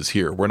inches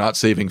here. We're not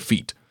saving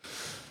feet.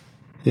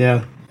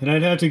 Yeah, and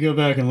I'd have to go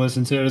back and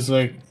listen to it. It's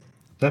like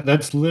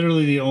that's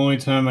literally the only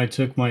time I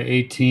took my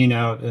 18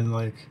 out and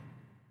like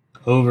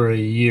over a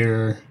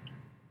year.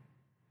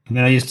 I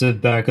mean, I used to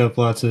back up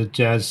lots of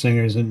jazz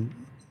singers and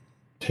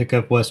pick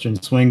up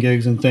Western swing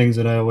gigs and things,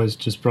 and I always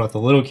just brought the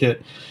little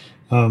kit.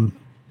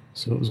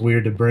 So it was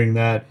weird to bring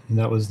that, and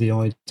that was the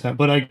only time.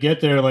 But I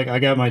get there, like, I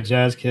got my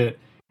jazz kit.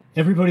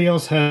 Everybody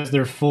else has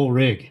their full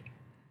rig.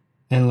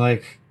 And,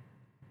 like,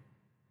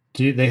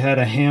 dude, they had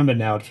a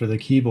Hammond out for the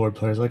keyboard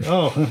players. Like,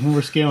 oh,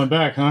 we're scaling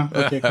back, huh?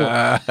 Okay, cool.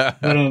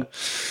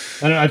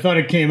 I thought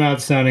it came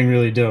out sounding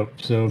really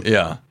dope. So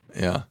yeah.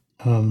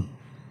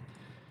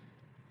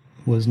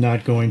 Was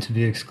not going to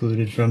be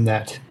excluded from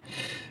that.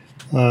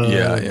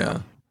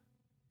 Yeah.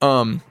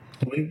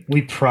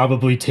 We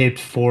probably taped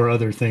 4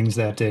 other things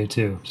that day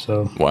too.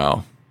 So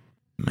wow,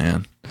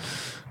 man.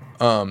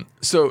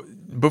 So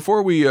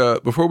before we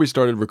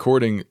started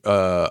recording,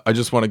 I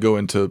just want to go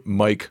into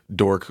mic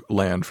dork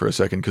land for a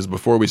second, because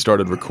before we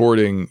started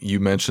recording, you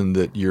mentioned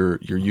that you're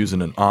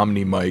using an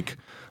Omni mic,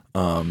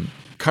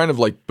 kind of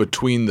like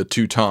between the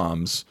two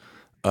toms.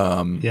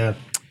 Yeah.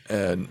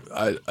 And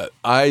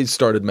I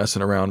started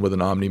messing around with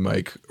an Omni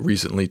mic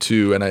recently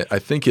too, and I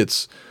think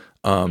it's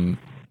a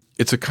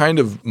kind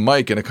of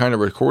mic and a kind of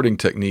recording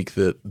technique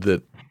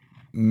that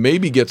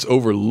maybe gets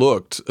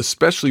overlooked,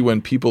 especially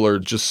when people are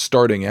just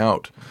starting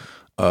out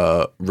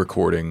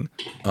recording.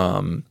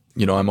 I'm on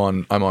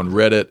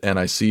Reddit, and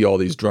I see all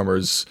these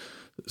drummers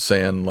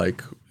saying,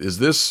 like, is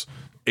this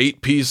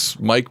 8-piece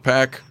mic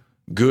pack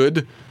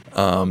good?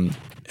 And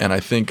I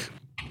think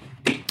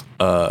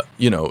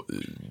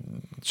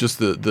just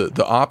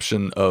the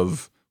option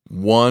of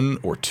 1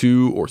 or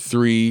 2 or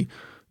 3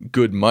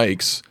 good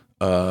mics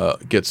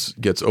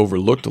gets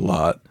overlooked a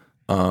lot,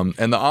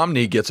 and the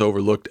Omni gets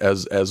overlooked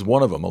as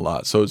one of them a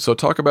lot. So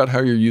talk about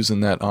how you're using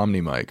that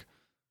Omni mic.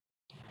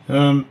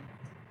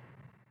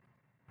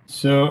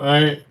 So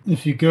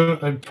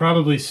I'm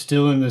probably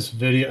still in this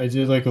video. I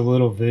did like a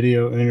little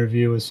video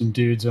interview with some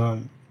dudes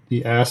on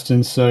the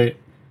Aston site.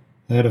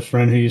 I had a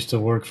friend who used to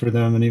work for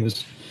them, and he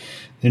was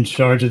in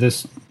charge of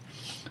this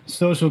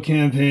social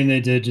campaign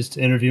they did, just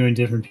interviewing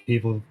different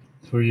people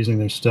who were using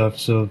their stuff.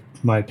 So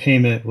my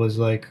payment was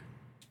like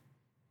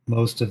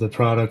most of the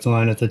product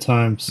line at the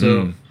time.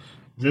 So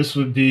this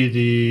would be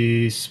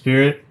the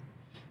Spirit,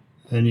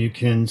 and you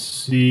can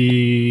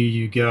see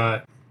you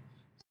got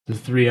the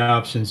 3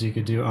 options. You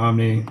could do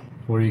Omni,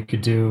 or you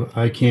could do,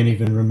 I can't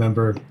even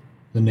remember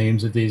the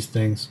names of these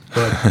things,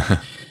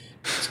 but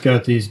it's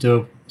got these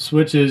dope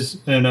switches,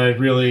 and I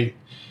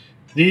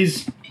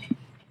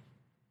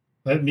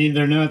mean,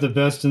 they're not the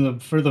best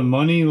for the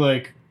money.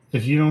 Like,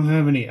 if you don't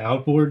have any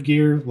outboard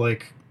gear,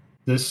 like,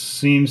 this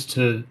seems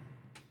to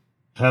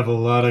have a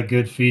lot of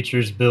good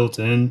features built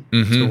in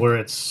to where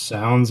it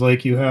sounds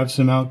like you have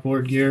some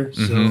outboard gear.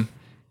 So, I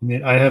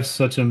mean, I have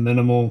such a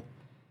minimal,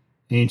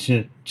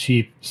 ancient,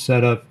 cheap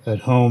setup at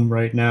home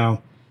right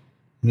now.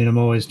 I mean, I'm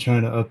always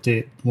trying to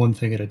update one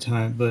thing at a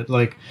time, but,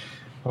 like,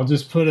 I'll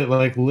just put it,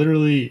 like,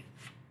 literally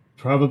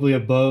probably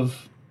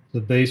above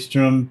the bass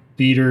drum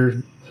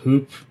beater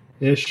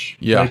hoop-ish,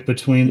 like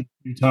between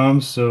the 2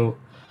 toms. So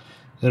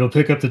it'll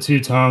pick up the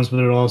 2 toms, but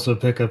it'll also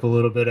pick up a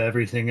little bit of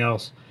everything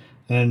else.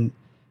 And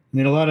I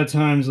mean, a lot of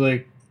times,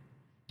 like,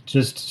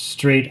 just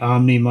straight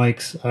Omni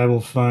mics I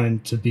will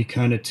find to be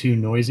kind of too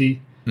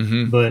noisy.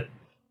 But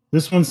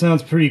this one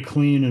sounds pretty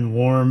clean and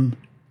warm.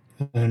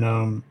 And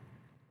I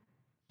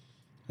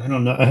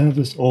don't know, I have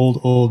this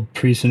old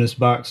Presonus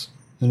box,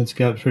 and it's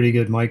got pretty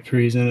good mic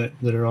pre's in it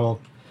that are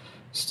all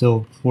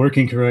still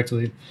working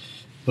correctly.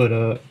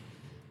 But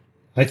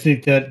I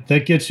think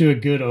that gets you a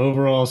good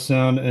overall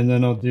sound. And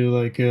then I'll do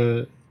like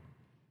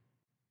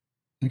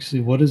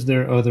actually, what is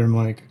their other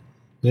mic?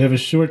 They have a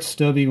short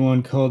stubby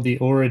one called the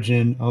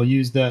Origin. I'll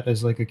use that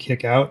as like a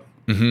kick out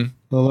a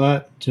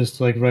lot, just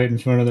like right in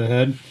front of the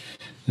head,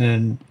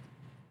 and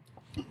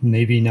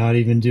maybe not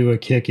even do a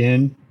kick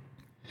in.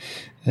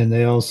 And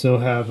they also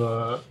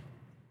have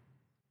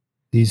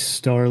these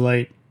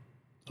Starlight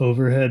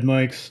overhead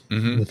mics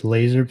with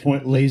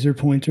laser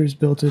pointers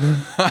built in.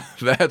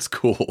 That's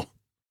cool.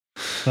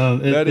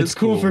 It's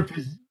cool for,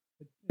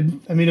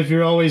 I mean, if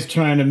you're always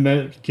trying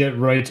to get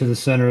right to the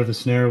center of the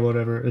snare or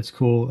whatever, it's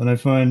cool. And I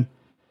find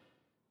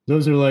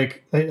those are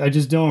like, I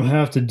just don't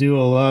have to do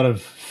a lot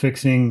of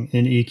fixing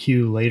in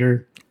EQ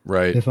later.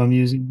 Right. If I'm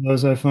using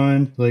those, I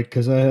find, like,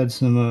 because I had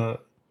some,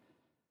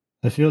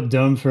 I feel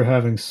dumb for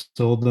having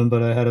sold them,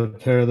 but I had a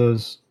pair of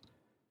those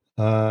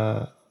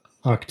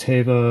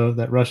Octava,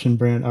 that Russian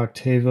brand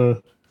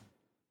Octava.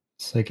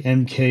 It's like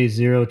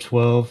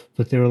MK012,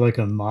 but they were like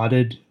a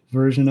modded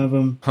version of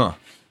them.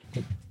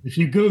 If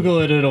you Google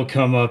it, it'll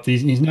come up.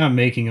 He's not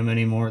making them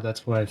anymore.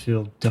 That's why I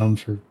feel dumb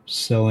for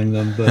selling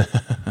them. But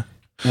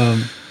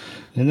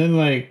and then,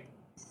 like,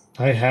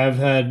 I have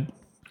had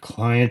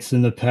clients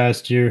in the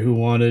past year who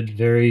wanted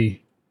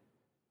very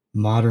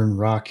modern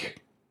rock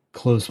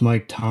close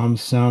mic tom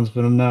sounds,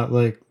 but I'm not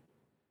like,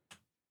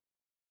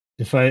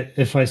 if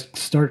I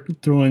start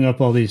throwing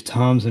up all these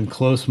toms and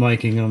close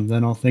miking them,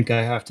 then I'll think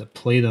I have to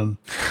play them.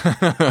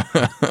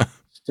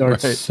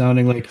 Starts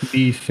sounding like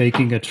me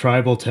faking a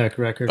Tribal Tech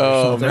record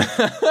or something.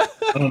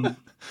 Um,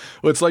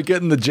 Well, it's like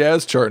getting the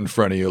jazz chart in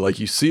front of you. Like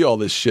you see all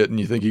this shit and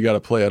you think you got to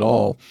play it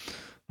all.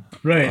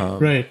 right,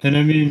 right. And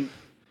I mean,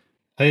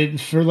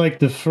 for like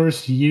the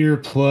first year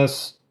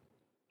plus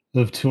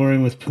of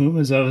touring with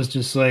Pumas, I was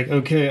just like,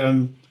 okay,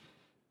 I'm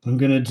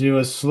gonna do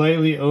a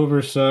slightly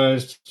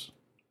oversized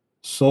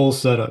Soul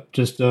setup,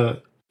 just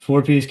a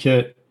 4-piece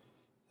kit,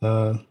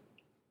 uh,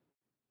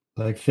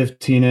 like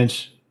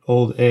 15-inch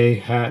old A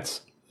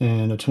hats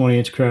and a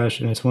 20-inch crash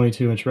and a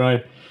 22-inch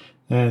ride.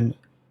 And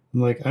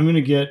I'm like, I'm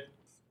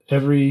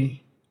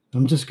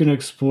just going to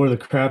explore the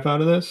crap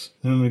out of this.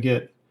 And I'm going to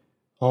get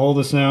all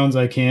the sounds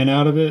I can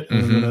out of it.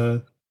 And I'm going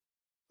to,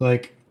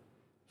 like,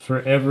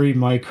 for every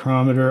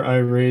micrometer I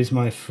raise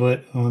my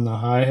foot on the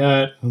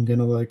hi-hat, I'm going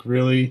to, like,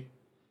 really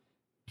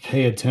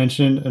pay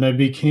attention. And I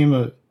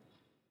became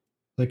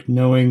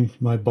knowing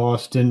my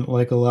boss didn't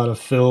like a lot of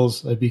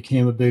fills, I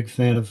became a big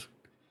fan of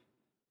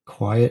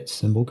quiet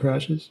cymbal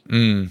crashes.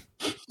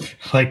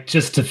 Like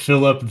just to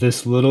fill up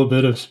this little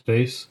bit of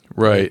space.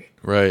 Right,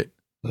 right.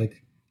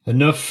 Like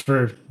enough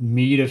for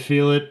me to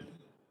feel it.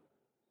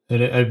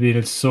 And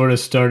it sort of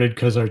started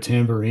because our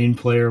tambourine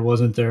player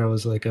wasn't there. I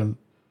was like, I'm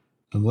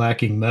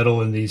lacking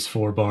metal in these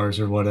 4 bars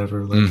or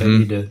whatever. Like I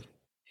need to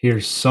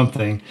hear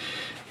something.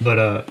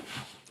 But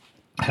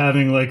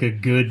having like a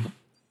good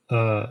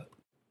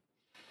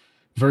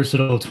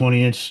versatile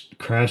 20-inch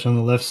crash on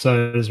the left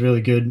side is really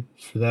good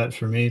for that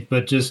for me.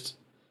 But just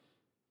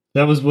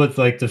that was what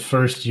like the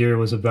first year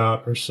was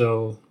about or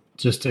so,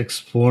 just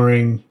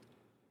exploring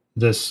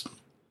this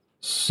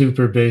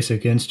super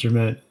basic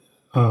instrument.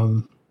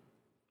 And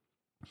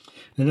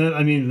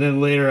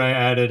then later I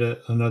added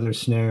another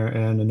snare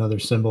and another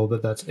cymbal,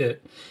 but that's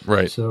it.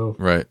 Right. So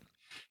right.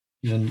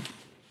 And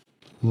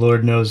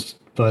Lord knows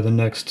by the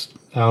next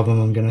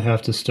album I'm going to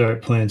have to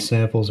start playing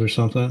samples or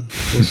something.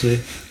 We'll see.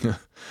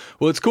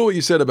 Well, it's cool what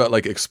you said about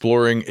like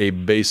exploring a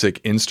basic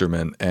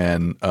instrument,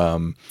 and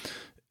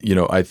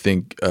I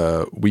think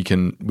we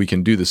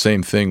can do the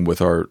same thing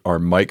with our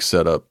mic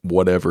setup,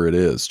 whatever it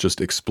is. Just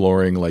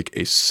exploring like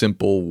a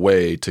simple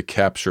way to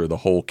capture the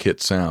whole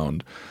kit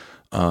sound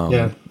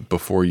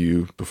before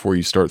you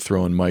start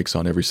throwing mics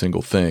on every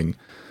single thing.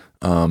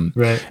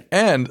 Right.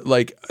 And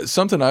like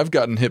something I've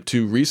gotten hip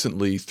to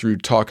recently through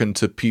talking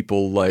to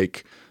people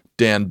like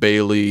Dan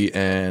Bailey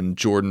and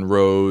Jordan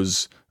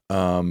Rose.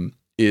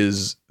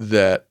 Is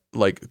that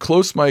like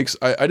close mics,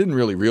 I didn't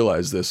really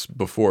realize this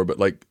before, but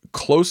like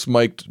close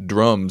mic'd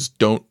drums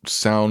don't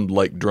sound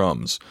like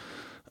drums.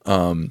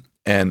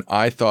 And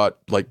I thought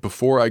like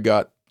before I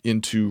got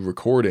into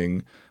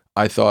recording,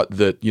 I thought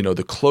that,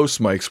 the close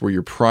mics were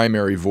your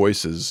primary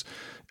voices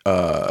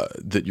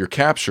that you're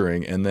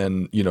capturing. And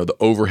then, the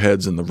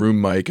overheads and the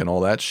room mic and all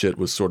that shit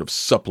was sort of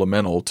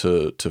supplemental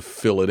to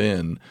fill it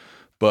in.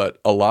 But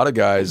a lot of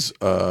guys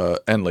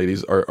and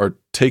ladies are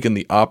taking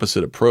the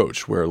opposite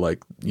approach where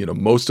like,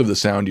 most of the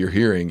sound you're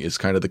hearing is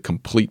kind of the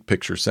complete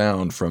picture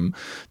sound from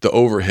the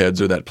overheads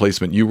or that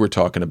placement you were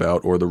talking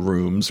about or the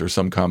rooms or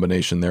some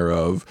combination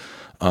thereof.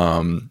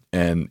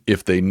 And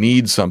if they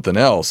need something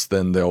else,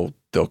 then they'll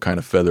kind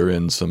of feather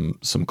in some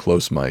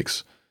close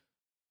mics.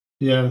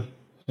 Yeah.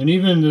 And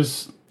even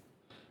this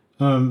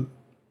Aston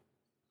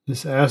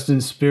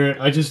Spirit,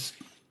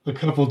 a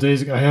couple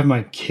days ago, I have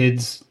my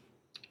kids'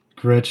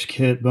 Gretsch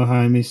kit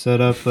behind me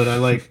set up, but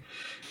I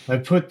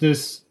put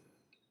this,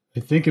 I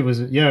think it was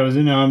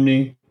in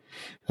Omni.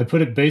 I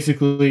put it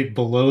basically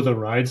below the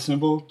ride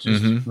cymbal,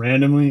 just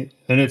randomly,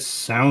 and it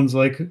sounds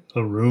like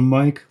a room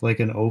mic, like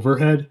an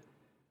overhead,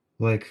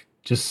 like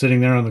just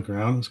sitting there on the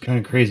ground. It's kind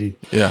of crazy.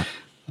 Yeah.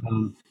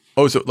 So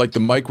like the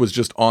mic was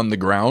just on the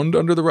ground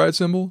under the ride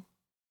cymbal?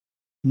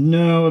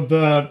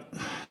 No,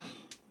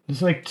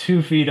 it's like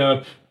 2 feet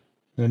up,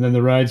 and then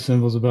the ride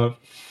cymbal's about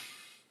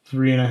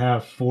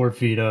 3.5, 4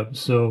 feet up.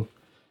 So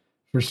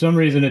for some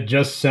reason it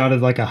just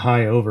sounded like a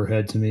high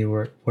overhead to me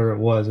where it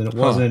was, and it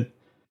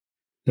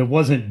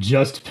wasn't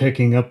just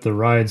picking up the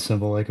ride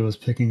cymbal, like it was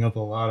picking up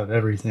a lot of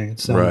everything. It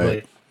sounded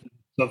like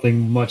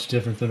something much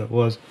different than it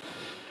was.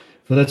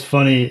 But that's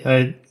funny.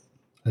 I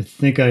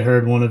think I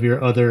heard one of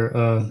your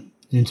other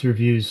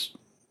interviews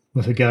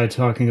with a guy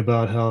talking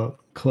about how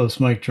close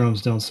mic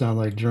drums don't sound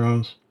like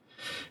drums.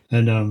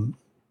 And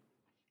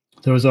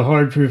there was a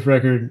Hard Proof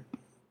record.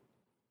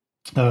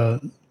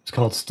 It's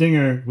called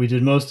Stinger. We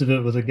did most of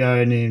it with a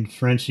guy named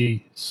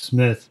Frenchie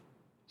Smith.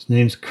 His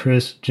name's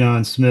Chris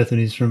John Smith, and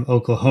he's from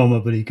Oklahoma,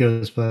 but he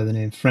goes by the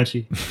name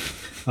Frenchie.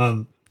 He's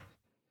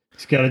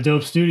got a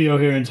dope studio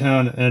here in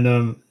town,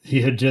 and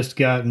he had just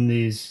gotten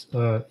these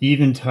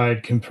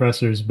Eventide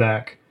compressors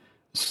back.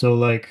 So,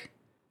 like,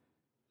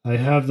 I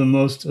have the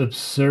most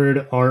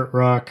absurd art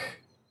rock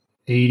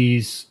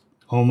 80s,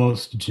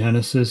 almost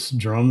Genesis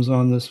drums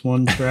on this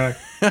one track.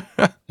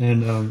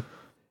 And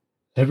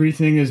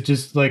everything is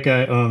just like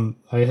I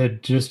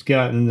had just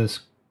gotten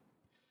this.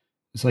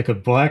 It's like a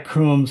black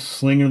chrome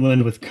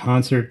Slingerland with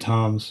concert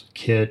toms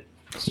kit.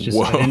 It's just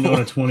I didn't own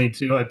a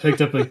 22. I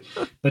picked up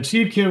a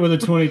cheap kit with a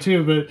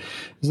 22, but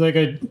it's like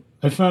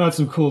I found out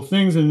some cool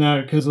things in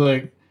that because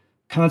like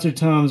concert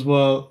toms.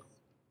 Well,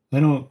 I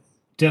don't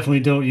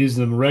definitely don't use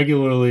them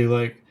regularly.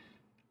 Like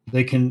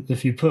they can,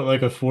 if you put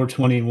like a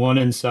 421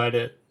 inside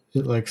it,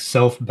 it like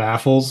self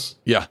baffles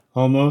Yeah.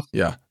 almost.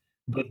 Yeah.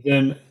 But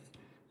then,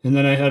 and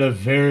then I had a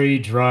very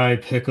dry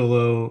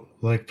piccolo,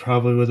 like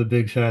probably with a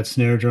big fat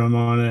snare drum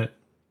on it,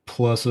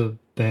 plus a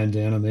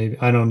bandana maybe.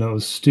 I don't know. It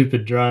was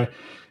stupid dry.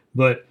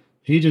 But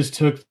he just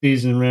took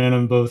these and ran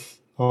them both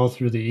all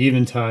through the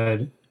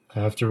Eventide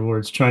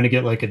afterwards, trying to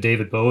get like a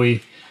David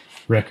Bowie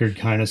record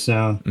kind of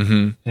sound.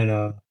 Mm-hmm.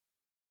 And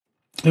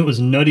it was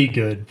nutty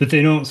good, but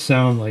they don't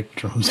sound like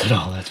drums at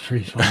all. That's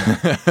pretty fun.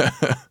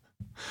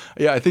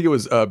 Yeah, I think it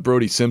was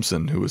Brody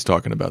Simpson who was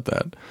talking about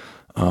that.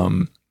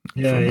 From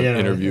an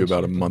interview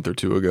about a month or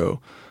two ago.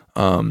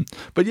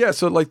 But yeah,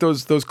 so like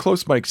those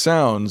close mic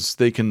sounds,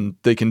 they can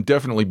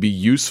definitely be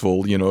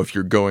useful, you know, if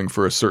you're going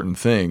for a certain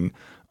thing.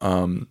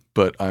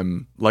 But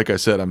like I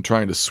said, I'm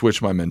trying to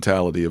switch my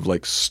mentality of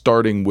like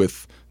starting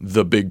with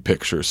the big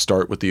picture,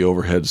 start with the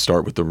overhead,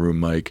 start with the room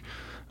mic,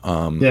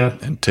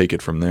 and take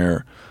it from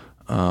there.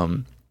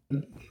 I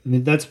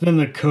mean, that's been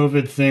the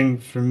COVID thing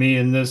for me.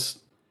 And this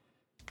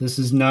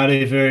is not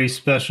a very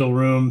special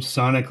room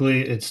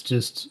sonically. It's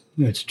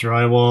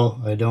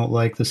drywall. I don't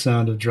like the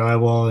sound of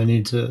drywall. I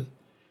need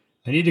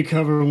to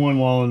cover one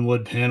wall in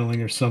wood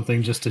paneling or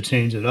something just to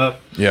change it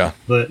up. Yeah.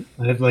 But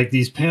I have like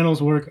these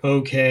panels work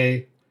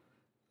okay.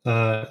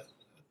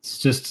 It's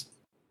just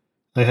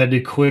I had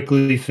to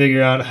quickly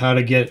figure out how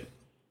to get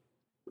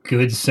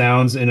good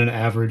sounds in an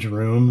average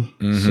room.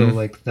 Mm-hmm. So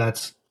like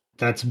that's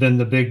been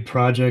the big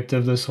project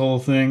of this whole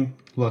thing.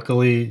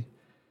 Luckily,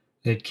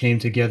 it came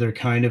together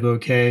kind of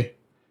okay.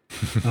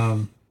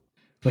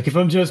 Like if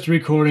I'm just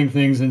recording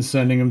things and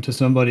sending them to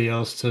somebody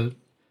else to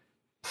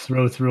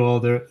throw through all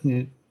their,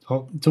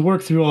 to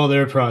work through all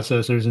their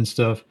processors and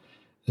stuff,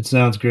 it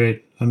sounds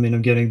great. I mean,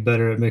 I'm getting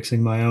better at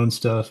mixing my own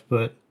stuff,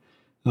 but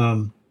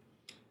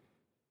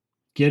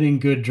getting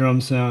good drum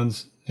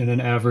sounds in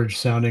an average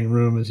sounding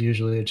room is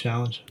usually a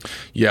challenge.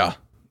 Yeah,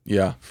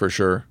 for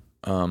sure.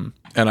 And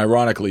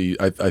ironically,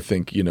 I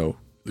think, you know,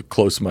 the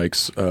close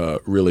mics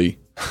really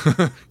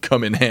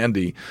come in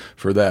handy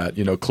for that.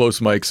 You know,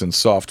 close mics and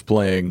soft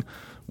playing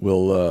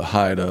will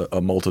hide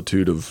a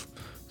multitude of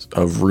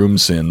room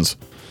sins.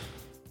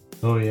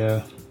 Oh,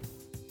 yeah.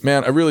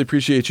 Man, I really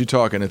appreciate you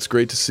talking. It's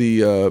great to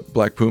see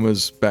Black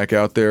Pumas back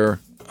out there.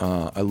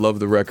 I love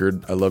the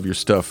record. I love your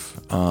stuff.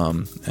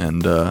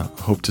 And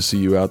hope to see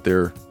you out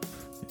there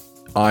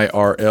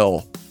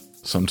IRL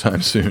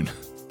sometime soon.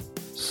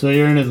 So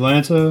you're in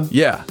Atlanta?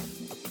 Yeah.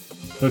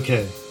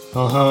 Okay.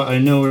 I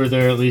know we're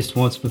there at least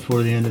once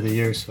before the end of the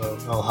year, so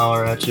I'll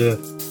holler at you.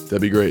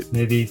 That'd be great.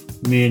 Maybe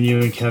me and you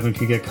and Kevin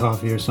could get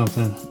coffee or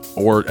something.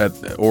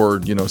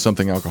 Or you know,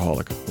 something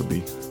alcoholic would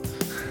be.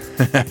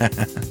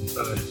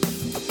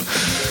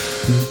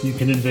 You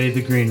can invade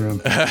the green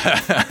room.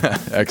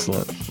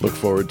 Excellent. Look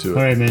forward to it.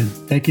 All right, man.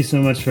 Thank you so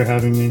much for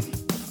having me.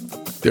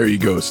 There you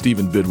go,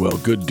 Stephen Bidwell.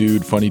 Good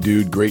dude, funny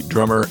dude, great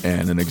drummer,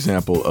 and an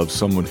example of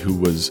someone who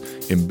was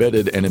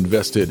embedded and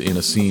invested in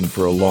a scene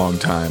for a long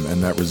time,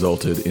 and that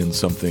resulted in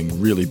something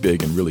really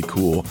big and really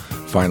cool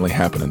finally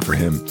happening for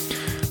him.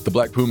 The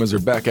Black Pumas are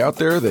back out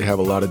there. They have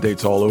a lot of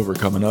dates all over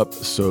coming up,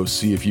 so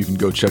see if you can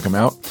go check them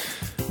out.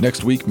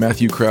 Next week,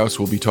 Matthew Krause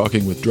will be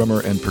talking with drummer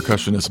and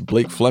percussionist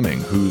Blake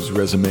Fleming, whose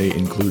resume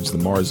includes the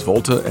Mars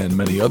Volta and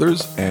many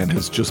others, and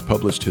has just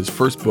published his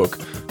first book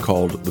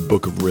called The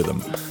Book of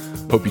Rhythm.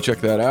 Hope you check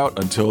that out.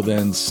 Until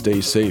then,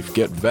 stay safe,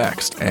 get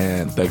vaxxed,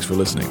 and thanks for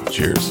listening.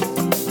 Cheers.